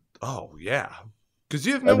 Oh, yeah. Because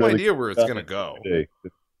you have no idea where it's going to go.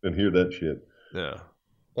 And hear that shit. Yeah.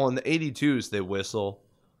 Well, in the 82s, they whistle.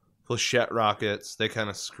 Flechette rockets, they kind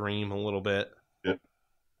of scream a little bit. Yeah.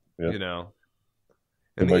 You know.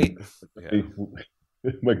 And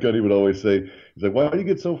my buddy would always say, he's like, why do you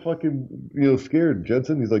get so fucking, you know, scared,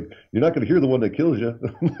 Jensen? He's like, you're not going to hear the one that kills you.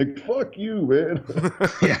 I'm like, fuck you, man.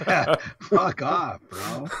 Yeah, fuck off,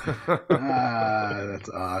 bro. That's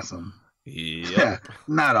awesome. Yep. Yeah,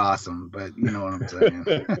 not awesome, but you know what I'm saying.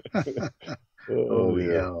 Oh,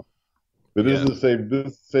 hell. But this is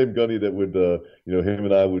the same gunny that would, you know, him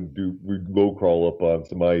and I we'd low crawl up on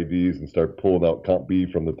some IEDs and start pulling out Comp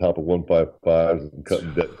B from the top of 155s and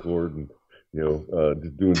cutting det cord and, you know,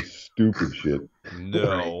 just doing stupid shit.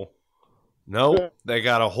 Nope. They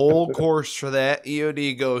got a whole course for that.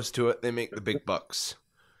 EOD goes to it. They make the big bucks.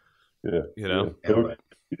 Yeah. You know? Yeah. So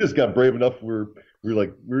we just got brave enough. We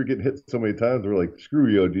were getting hit so many times. We're like, screw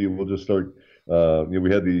EOD. We'll just start. You know,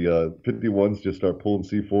 we had the 51s just start pulling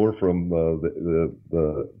C4 from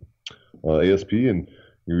the ASP, and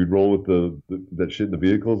we'd roll with that shit in the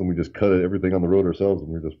vehicles, and we just cut everything on the road ourselves,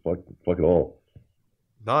 and we're just fuck it all.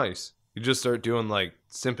 Nice. You just start doing like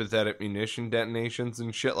sympathetic munition detonations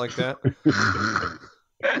and shit like that.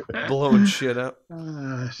 Blowing shit up.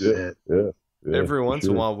 Shit. Yeah. Every once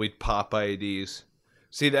in a while we'd pop IEDs.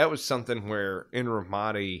 See, that was something where in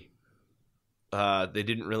Ramadi, they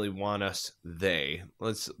didn't really want us.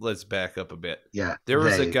 Let's back up a bit. Yeah. There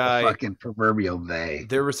was a guy, fucking proverbial they.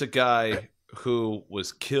 There was a guy who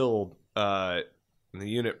was killed in the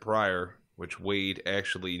unit prior, which Wade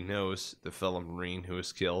actually knows the fellow Marine who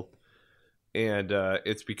was killed. And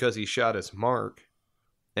it's because he shot his mark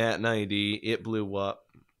at 90. It blew up.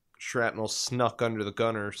 Shrapnel snuck under the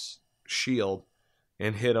gunner's shield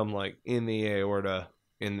and hit him like in the aorta,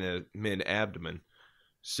 in the mid-abdomen.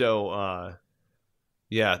 So,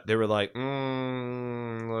 yeah, they were like,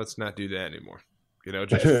 let's not do that anymore. You know,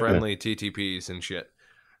 just friendly TTPs and shit.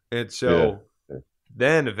 And so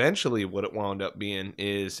then eventually what it wound up being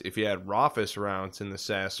is if you had Rofus rounds in the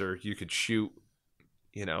Sasser, you could shoot,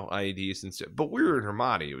 you know, IEDs and stuff. But we were in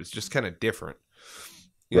Ramadi. It was just kind of different.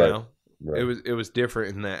 You know? Right. It was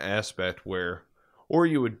different in that aspect where, or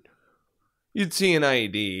you'd see an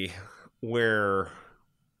IED where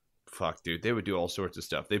fuck, dude, they would do all sorts of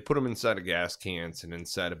stuff. They put them inside of gas cans and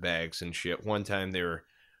inside of bags and shit. One time they were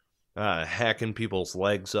hacking people's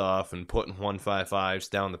legs off and putting 155s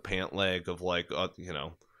down the pant leg of like,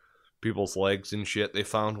 people's legs and shit. They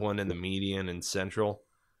found one in the median in Central.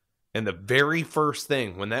 And the very first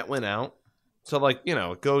thing when that went out, so like,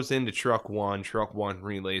 it goes into truck one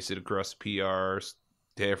relays it across PRs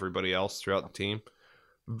to everybody else throughout the team.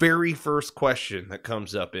 Very first question that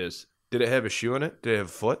comes up is, did it have a shoe in it? Did it have a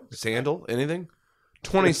foot, sandal, anything?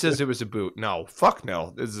 20 says it was a boot. No, fuck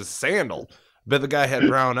no. It's a sandal. Bet the guy had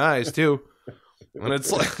brown eyes too. And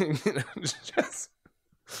it's like, that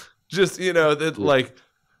like,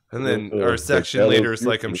 and then our section leader is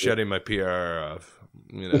like, I'm shutting my PR off.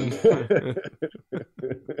 Yeah.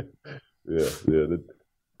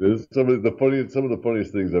 Some of the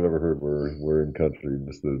funniest things I've ever heard were in country.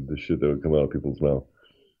 Just the shit that would come out of people's mouth.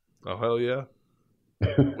 Oh hell yeah!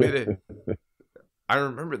 I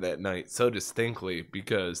remember that night so distinctly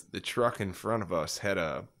because the truck in front of us had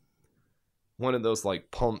one of those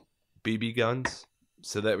like pump BB guns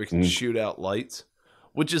so that we can shoot out lights,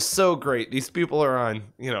 which is so great. These people are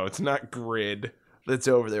on, it's not grid that's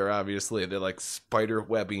over there. Obviously, they're like spider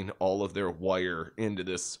webbing all of their wire into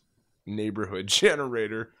this neighborhood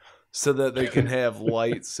generator so that they can have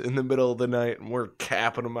lights in the middle of the night, and we're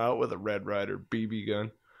capping them out with a Red Ryder BB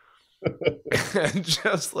gun. And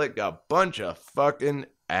just like a bunch of fucking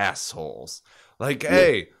assholes. Like,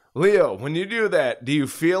 hey, Leo, when you do that, do you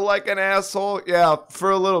feel like an asshole? Yeah, for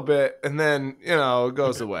a little bit, and then, it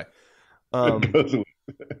goes away.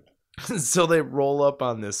 So they roll up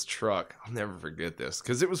on this truck. I'll never forget this,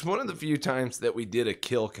 because it was one of the few times that we did a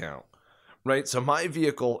kill count, right? So my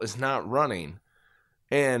vehicle is not running,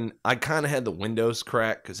 and I kind of had the windows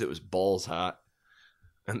cracked because it was balls hot.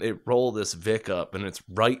 And they roll this Vic up, and it's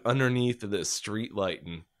right underneath this street light,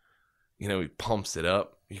 and, he pumps it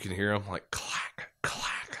up. You can hear him like clack,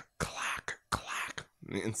 clack, clack, clack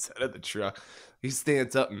inside of the truck. He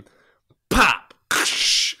stands up and pop!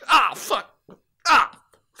 Ah, fuck! Ah,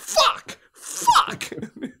 fuck! Fuck!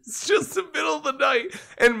 It's just the middle of the night,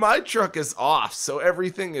 and my truck is off, so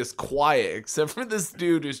everything is quiet, except for this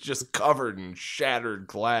dude who's just covered in shattered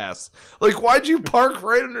glass. Like, why'd you park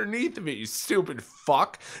right underneath me, you stupid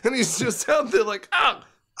fuck? And he's just out there like, son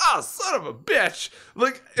of a bitch!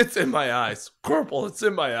 Like, it's in my eyes. Corporal, it's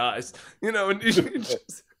in my eyes. And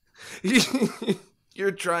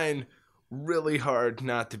you're trying really hard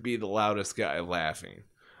not to be the loudest guy laughing.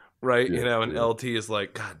 Right, and LT is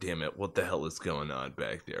like, God damn it, what the hell is going on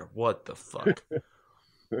back there? What the fuck?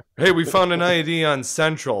 Hey, we found an ID on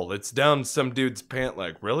Central. It's down some dude's pant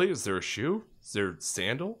leg. Really? Is there a shoe? Is there a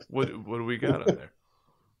sandal? What do we got on there?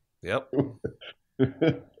 Yep.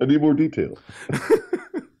 I need more detail.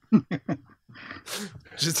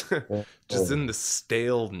 just in the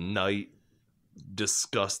stale night,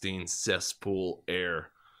 disgusting cesspool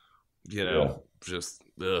air. Just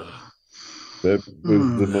ugh. That was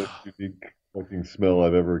the most unique fucking smell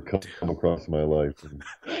I've ever come across in my life.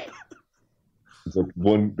 It's like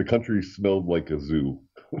the country smelled like a zoo.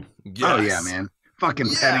 Yes. Oh yeah, man.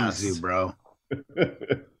 Fucking petting zoo, bro.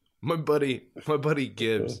 My buddy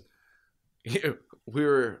Gibbs. We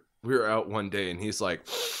were out one day, and he's like,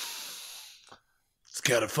 "It's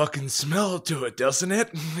got a fucking smell to it, doesn't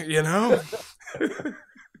it?"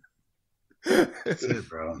 That's it,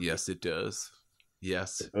 bro. Yes, it does.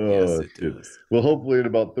 Yes, it does. Well, hopefully in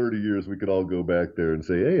about 30 years, we could all go back there and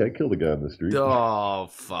say, hey, I killed a guy on the street. Oh,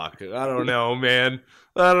 fuck. I don't know, man.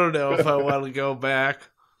 I don't know if I want to go back.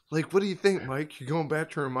 Like, what do you think, Mike? You're going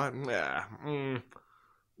back to remind me?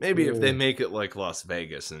 Maybe if they make it like Las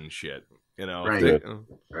Vegas and shit, Right.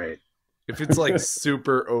 Right. If it's like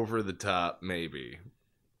super over the top, maybe.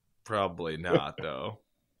 Probably not, though.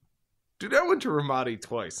 Dude, I went to Ramadi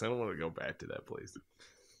twice. I don't want to go back to that place.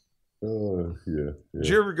 Yeah. Did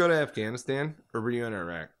you ever go to Afghanistan, or were you in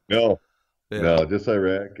Iraq? No, just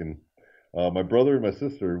Iraq. And my brother and my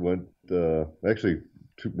sister went. Actually,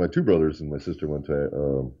 my two brothers and my sister went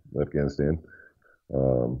to Afghanistan.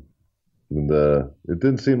 And it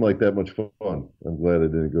didn't seem like that much fun. I'm glad I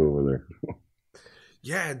didn't go over there.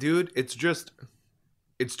 Yeah, dude, it's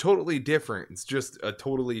totally different. It's just a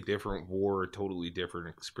totally different war, a totally different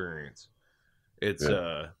experience. It's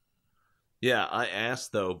Yeah, I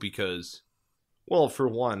asked though because, well, for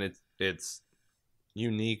one, it's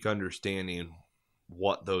unique understanding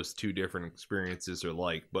what those two different experiences are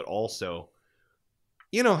like, but also,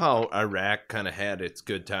 you know how Iraq kind of had its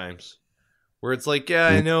good times, where it's like, yeah,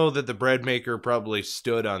 I know that the bread maker probably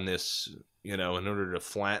stood on this, in order to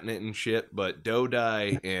flatten it and shit, but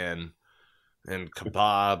Dodai and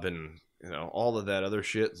kebab and all of that other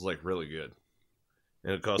shit is like really good.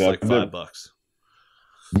 and it costs like $5.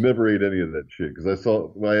 Never ate any of that shit because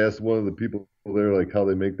I asked one of the people there like how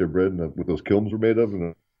they make their bread and what those kilns were made of,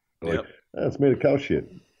 and they're like, it's made of cow shit.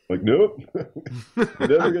 I'm like, nope,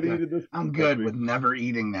 never gonna eat this. I'm good with never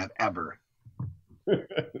eating that ever.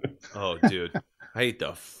 Oh, dude, I ate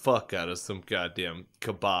the fuck out of some goddamn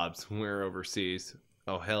kebabs when we were overseas.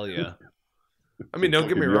 Oh, hell yeah. I mean, don't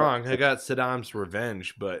get me wrong, I got Saddam's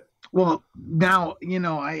revenge, but well, now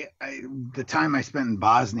I the time I spent in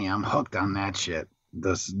Bosnia, I'm hooked on that shit.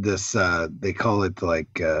 This they call it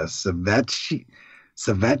like ceviche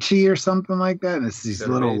or something like that. And it's these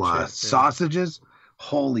little sausages.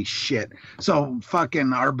 Holy shit! So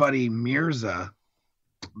fucking our buddy Mirza,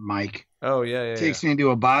 Mike. Oh yeah. Takes me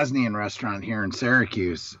to a Bosnian restaurant here in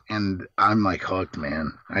Syracuse, and I'm like hooked,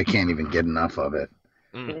 man. I can't even get enough of it.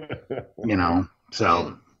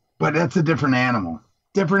 So, but that's a different animal.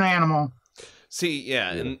 See,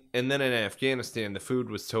 yeah, and then in Afghanistan, the food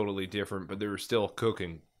was totally different, but they were still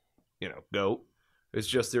cooking, goat. It's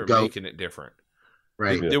just they were making it different.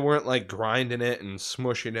 Right. They weren't like grinding it and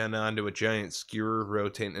smushing it onto a giant skewer,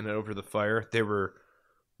 rotating it over the fire. They were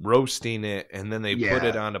roasting it, and then they put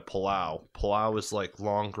it on a palau. Palau is like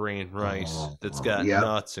long grain rice that's got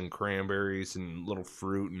nuts and cranberries and little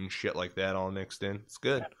fruit and shit like that all mixed in. It's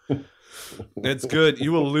good. It's good.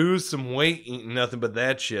 You will lose some weight eating nothing but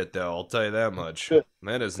that shit, though. I'll tell you that much.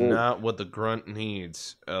 That is not what the grunt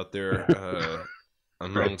needs out there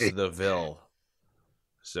amongst the Ville.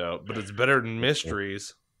 So, but it's better than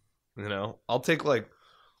mysteries. I'll take like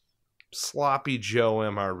Sloppy Joe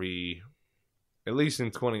MRE. At least in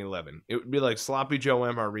 2011. It would be like Sloppy Joe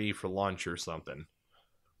MRE for lunch or something.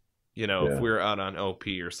 If we were out on OP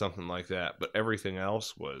or something like that. But everything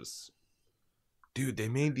else was... Dude, they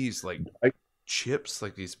made these like chips,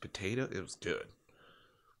 like these potatoes. It was good.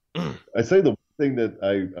 I say the thing that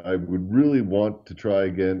I would really want to try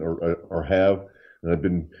again or have, and I've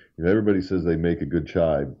been... everybody says they make a good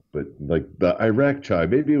chai, but like the Iraq chai,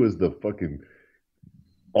 maybe it was the fucking...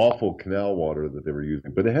 awful canal water that they were using,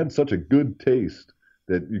 but it had such a good taste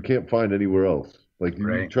that you can't find anywhere else. Like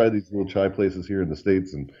you try these little chai places here in the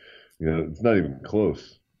States, and it's not even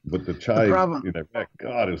close. But the chai in Iraq,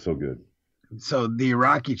 God, it was so good. So the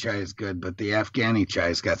Iraqi chai is good, but the Afghani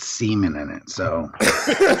chai's got semen in it. So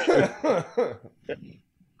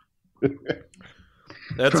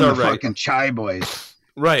that's from all the right. Fucking chai boys.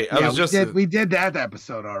 Right. We did that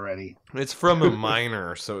episode already. It's from a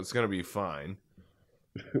minor, so it's gonna be fine.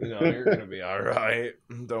 You're gonna be all right.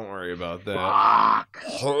 Don't worry about that.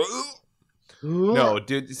 No,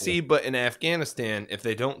 dude. See, but in Afghanistan, if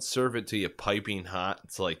they don't serve it to you piping hot,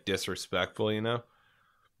 it's like disrespectful,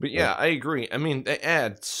 But yeah, I agree. I mean, they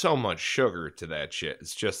add so much sugar to that shit.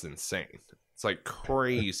 It's just insane. It's like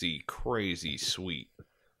crazy, crazy sweet.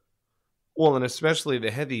 Well, and especially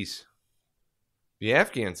they had these. The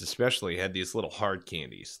Afghans especially had these little hard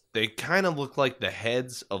candies. They kind of look like the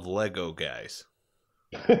heads of Lego guys.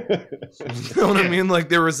 You know what I mean? Like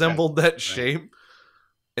they resembled that shape.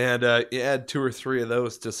 And you add 2 or 3 of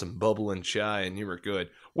those to some bubbling chai and you were good.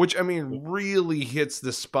 Which, I mean, really hits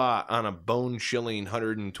the spot on a bone-chilling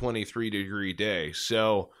 123-degree day.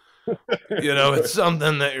 So, it's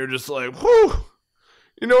something that you're just like, whew,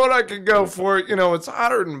 you know what I could go for? It's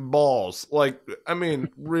hotter than balls. Like, I mean,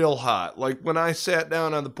 real hot. Like, when I sat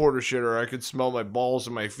down on the porta shitter, I could smell my balls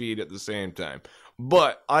and my feet at the same time.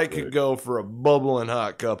 But I could go for a bubbling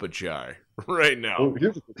hot cup of chai right now. Well,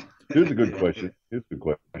 here's a good question.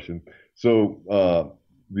 So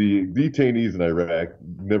the detainees in Iraq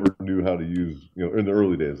never knew how to use, in the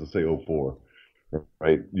early days, let's say 2004,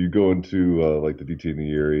 right? You go into like the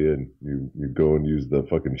detainee area and you go and use the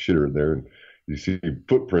fucking shitter in there and you see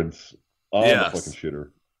footprints on the fucking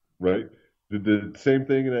shitter, right? Did the same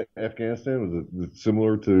thing in Afghanistan? Was it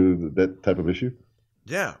similar to that type of issue?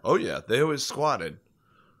 Yeah. Oh, yeah. They always squatted.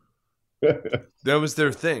 That was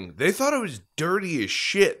their thing. They thought it was dirty as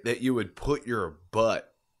shit that you would put your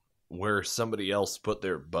butt where somebody else put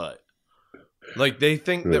their butt. Like, they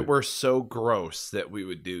think that we're so gross that we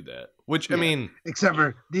would do that. Which, I mean... Except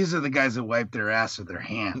for, these are the guys that wipe their ass with their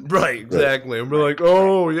hand. Right, exactly. And we're like,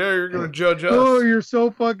 oh, yeah, you're going to judge us. Oh, you're so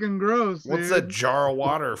fucking gross, What's that jar of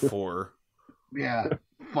water for? Yeah,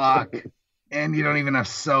 fuck. And you don't even have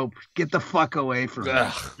soap. Get the fuck away from me.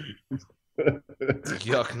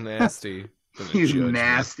 Yuck, nasty. You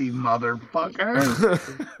nasty motherfucker.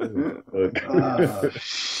 Oh,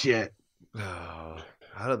 shit.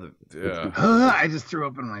 How did I just threw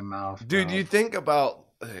up in my mouth. Dude, you just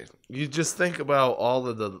think about all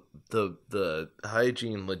of the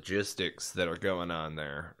hygiene logistics that are going on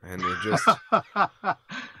there. And you're just...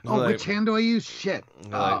 which hand do I use? Shit.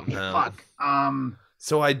 No. Fuck.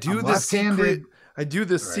 So I do the left-handed.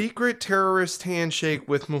 secret terrorist handshake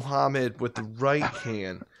with Muhammad with the right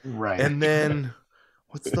hand. Right. And then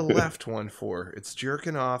what's the left one for? It's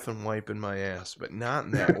jerking off and wiping my ass, but not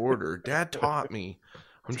in that order. Dad taught me.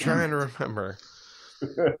 I'm trying to remember.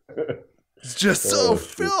 It's just so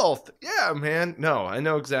filth. Yeah, man. No, I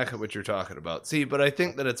know exactly what you're talking about. See, but I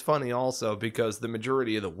think that it's funny also because the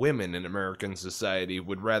majority of the women in American society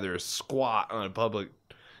would rather squat on a public,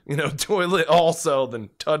 toilet also than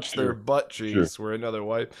touch their butt cheeks where another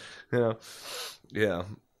wife, Yeah.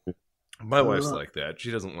 My wife's like that. She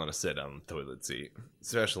doesn't want to sit on the toilet seat,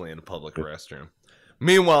 especially in a public restroom.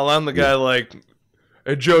 Meanwhile, I'm the guy like,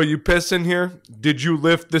 hey, Joe, you piss in here? Did you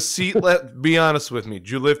lift the seat? Be honest with me. Did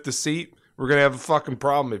you lift the seat? We're going to have a fucking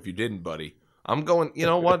problem if you didn't, buddy. I'm going, you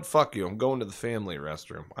know what? Fuck you. I'm going to the family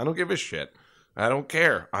restroom. I don't give a shit. I don't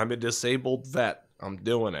care. I'm a disabled vet. I'm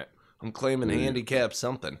doing it. I'm claiming handicap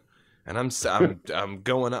something. And I'm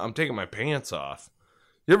going, I'm taking my pants off.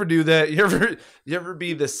 You ever do that? You ever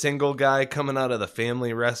be the single guy coming out of the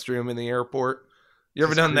family restroom in the airport? You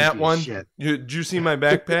ever done that one? Did you see my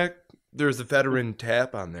backpack? There's a veteran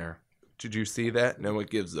tap on there. Did you see that? No one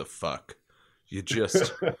gives a fuck. You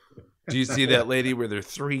just... Do you see that lady where there are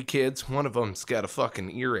 3 kids? One of them's got a fucking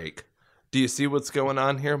earache. Do you see what's going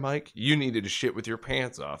on here, Mike? You needed to shit with your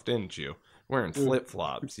pants off, didn't you? Wearing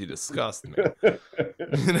flip-flops. You disgust me.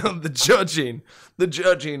 The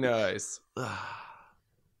judging eyes.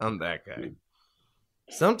 I'm that guy.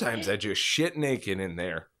 Sometimes I just shit naked in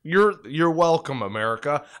there. You're welcome,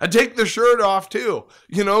 America. I take the shirt off, too.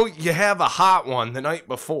 You have a hot one the night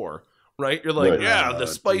before. Right? You're like, the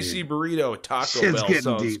spicy burrito Taco Bell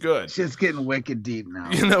sounds good. Shit's getting wicked deep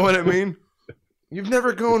now. You know what I mean? You've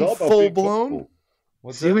never gone full blown?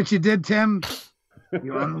 See what you did, Tim?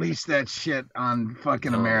 You unleashed that shit on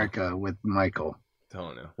fucking America with Michael.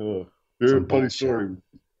 Telling you. Here's a funny story.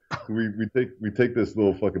 We take this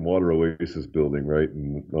little fucking water oasis building, right?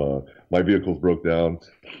 And my vehicle's broke down.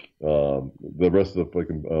 The rest of the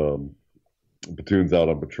fucking platoon's out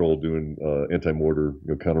on patrol doing anti-mortar,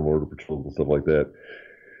 counter-mortar patrols and stuff like that.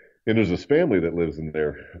 And there's this family that lives in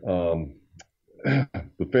there.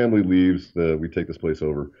 The family leaves. We take this place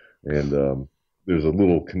over, and there's a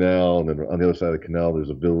little canal, and then on the other side of the canal,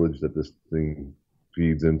 there's a village that this thing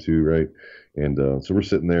feeds into, right? And so we're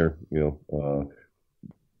sitting there,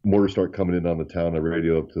 mortars start coming in on the town. I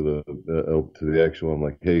radio up to the actual. I'm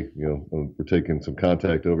like, hey, we're taking some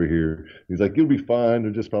contact over here. He's like, you'll be fine.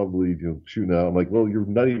 They're just probably shooting out. I'm like, well, you're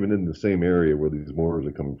not even in the same area where these mortars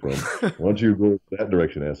are coming from. Why don't you go that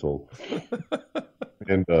direction, asshole?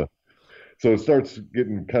 And so it starts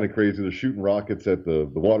getting kind of crazy. They're shooting rockets at the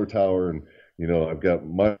water tower, and I've got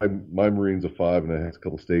my Marines of 5, and I have a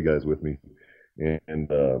couple stay guys with me, and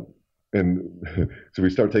so we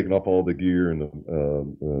start taking off all the gear and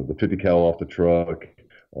the 50 cal off the truck.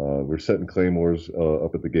 We're setting claymores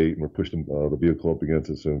up at the gate, and we're pushing the vehicle up against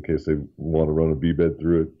it, so in case they want to run a B-bed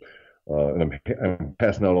through it. And I'm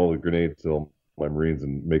passing out all the grenades to all my Marines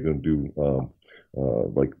and making them do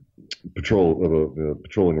like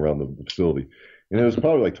patrolling around the facility. And it was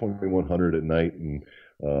probably like 2100 at night, and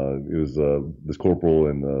it was this corporal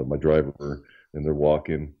and my driver, and they're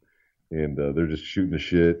walking, and they're just shooting the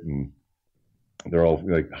shit, and they're all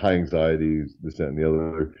like high anxiety, this, that, and the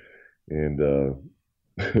other. And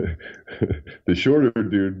the shorter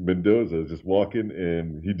dude, Mendoza, is just walking,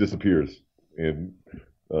 and he disappears. And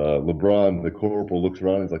LeBron, the corporal, looks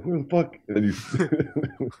around and he's like, where the fuck? And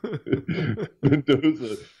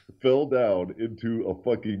Mendoza fell down into a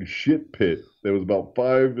fucking shit pit that was about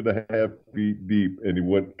 5.5 feet deep, and he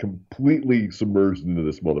went completely submerged into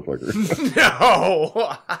this motherfucker.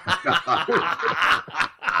 No!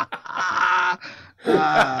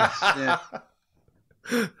 Shit.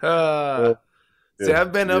 See,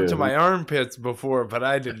 I've been up to my armpits before, but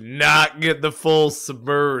I did not get the full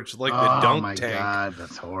submerge like the dunk tank. Oh my god,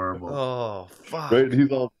 that's horrible. Oh fuck! Right,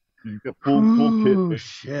 he's all got full kit. Oh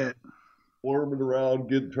shit! Warming around,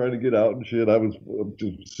 trying to get out and shit. I was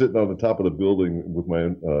just sitting on the top of the building with my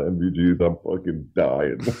MVGs. I'm fucking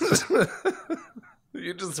dying.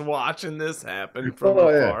 You're just watching this happen from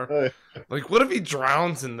afar. Yeah. Like, what if he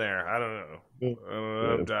drowns in there? I don't know.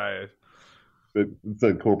 I'm dying. It's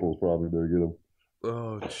that corporal's probably there to get him.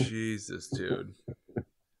 Oh, Jesus, dude.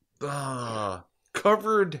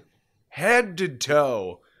 Covered head to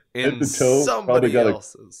toe in somebody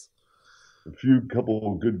else's. A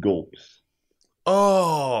couple of good gulps.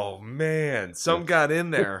 Oh, man. Some got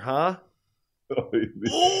in there, huh? He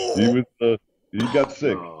got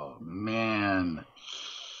sick. Oh, man.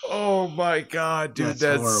 Oh, my God, dude.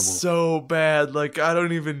 That's horrible. So bad. Like, I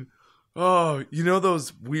don't even... Oh, you know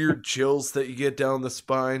those weird chills that you get down the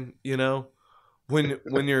spine, you know? When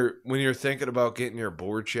you're thinking about getting your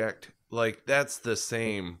board checked, like that's the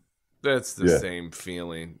same same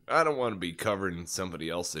feeling. I don't want to be covered in somebody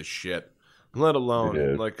else's shit, let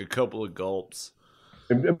alone like a couple of gulps.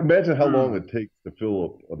 Imagine how long it takes to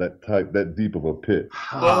fill up that deep of a pit.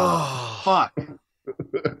 Oh, fuck.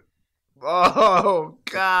 Oh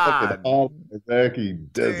God. Iraqi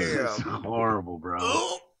desert. It's horrible, bro.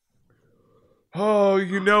 Oh,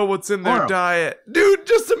 you know what's in their diet. Dude,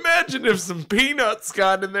 just imagine if some peanuts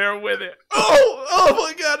got in there with it. Oh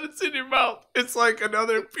my God, it's in your mouth. It's like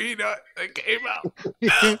another peanut that came out.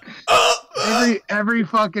 Every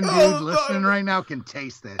fucking dude listening right now can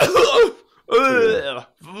taste this.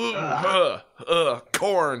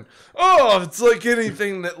 Corn. Oh, it's like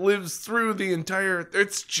anything that lives through the entire...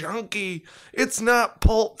 It's chunky. It's not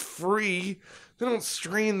pulp free. They don't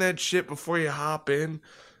strain that shit before you hop in.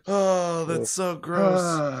 Oh, that's so gross.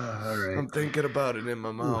 All right. I'm thinking about it in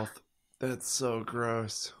my mouth. That's so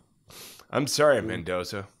gross. I'm sorry,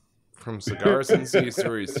 Mendoza. From Cigars and Sea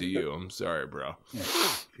Stories to you. I'm sorry, bro. Yeah,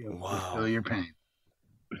 feel your pain.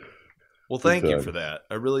 Well, thank you for that.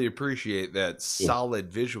 I really appreciate that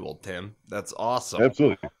solid visual, Tim. That's awesome.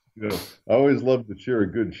 Absolutely. I always love to share a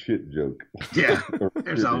good shit joke. Yeah,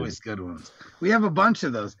 there's always good ones. We have a bunch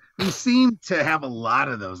of those. We seem to have a lot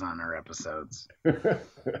of those on our episodes.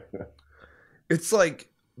 It's like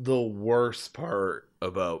the worst part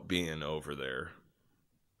about being over there.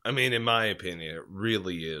 I mean, in my opinion, it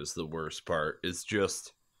really is the worst part. It's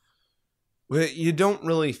just... you don't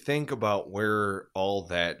really think about where all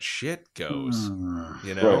that shit goes,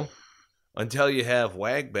 you know, right. Until you have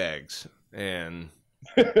wag bags and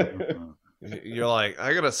you're like,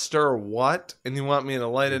 I gotta stir what? And you want me to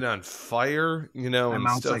light it on fire, you know, and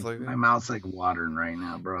stuff like that. My mouth's like watering right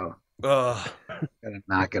now, bro. Gotta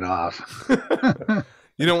knock it off.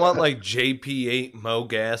 You don't want like JP8 Mo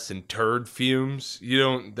gas and turd fumes. You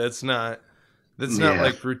don't. That's not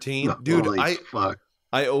like routine, dude.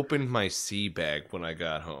 I opened my sea bag when I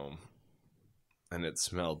got home, and it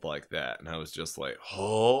smelled like that, and I was just like,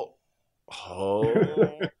 oh,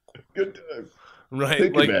 good time,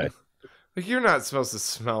 right? Like you're not supposed to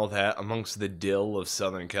smell that amongst the dill of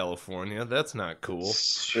Southern California. That's not cool.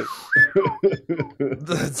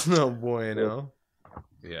 That's no bueno.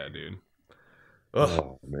 Yeah, dude. Ugh,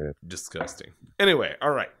 oh man, disgusting. Anyway,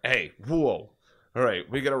 all right. Hey, whoa. All right,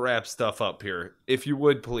 we got to wrap stuff up here. If you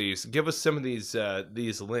would, please, give us some of these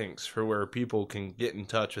links for where people can get in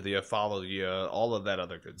touch with you, follow you, all of that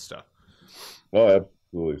other good stuff. Oh,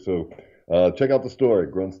 absolutely. So check out the store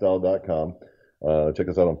at gruntstyle.com. Check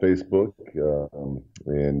us out on Facebook.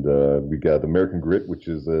 And we got American Grit, which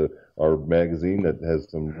is our magazine that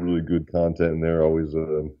has some really good content in there, always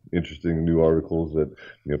interesting new articles that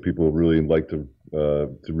people really like to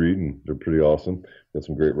read, and they're pretty awesome. Got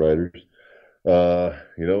some great writers.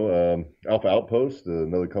 Alpha Outpost,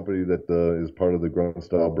 another company that is part of the Grunt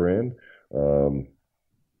Style brand.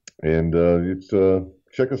 It's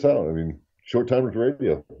check us out. I mean, Short Timers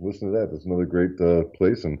Radio. Listen to that. That's another great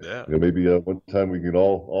place. And maybe one time we can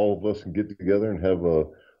all of us can get together and have a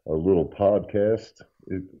little podcast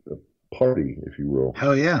party, if you will.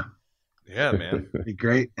 Hell yeah. Yeah, man. It'd be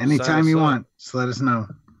great. Anytime you want, just let us know.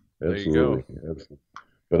 Absolutely. There you go. Absolutely.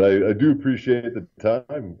 But I do appreciate the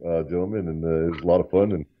time, gentlemen, and it was a lot of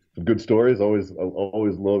fun and some good stories. I always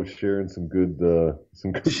love sharing some good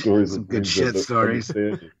stories. Some good shit stories.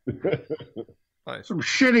 Nice. Some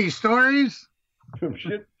shitty stories. Some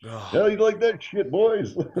shit. Hell, you like that shit,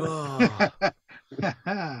 boys?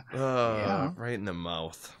 Yeah. Right in the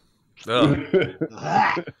mouth.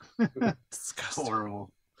 Disgusting. Horrible.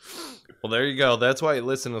 Well, there you go. That's why you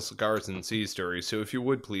listen to Cigars and Sea Stories. So if you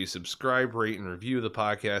would please subscribe, rate, and review the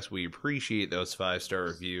podcast. We appreciate those 5-star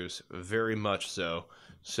reviews very much so.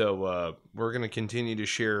 So we're going to continue to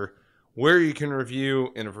share where you can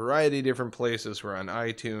review in a variety of different places. We're on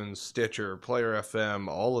iTunes, Stitcher, Player FM,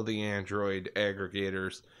 all of the Android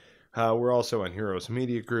aggregators. We're also on Heroes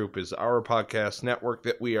Media Group, is our podcast network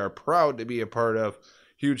that we are proud to be a part of.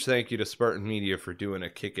 Huge thank you to Spartan Media for doing a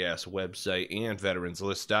kick-ass website, and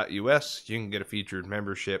veteranslist.us. You can get a featured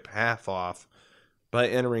membership half off by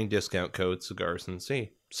entering discount code Cigars and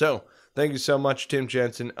Sea. So, thank you so much, Tim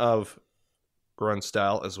Jensen of Grunt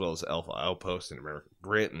Style, as well as Alpha Outpost and American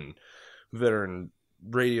Grit and Veteran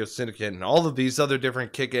Radio Syndicate and all of these other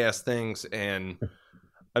different kick-ass things. And,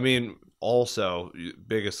 I mean, also,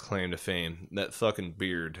 biggest claim to fame, that fucking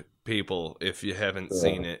beard. People, if you haven't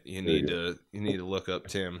seen it, you need to look up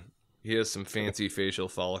Tim. He has some fancy facial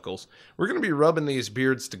follicles. We're gonna be rubbing these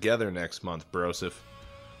beards together next month, Broseph.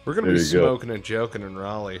 We're going to be smoking and joking in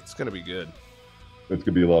Raleigh. It's going to be good. It's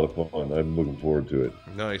going to be a lot of fun. I'm looking forward to it.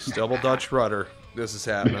 Nice. Double Dutch rudder. This is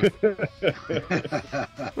happening.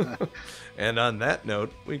 And on that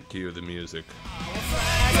note, we cue the music.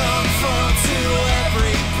 Flag on front to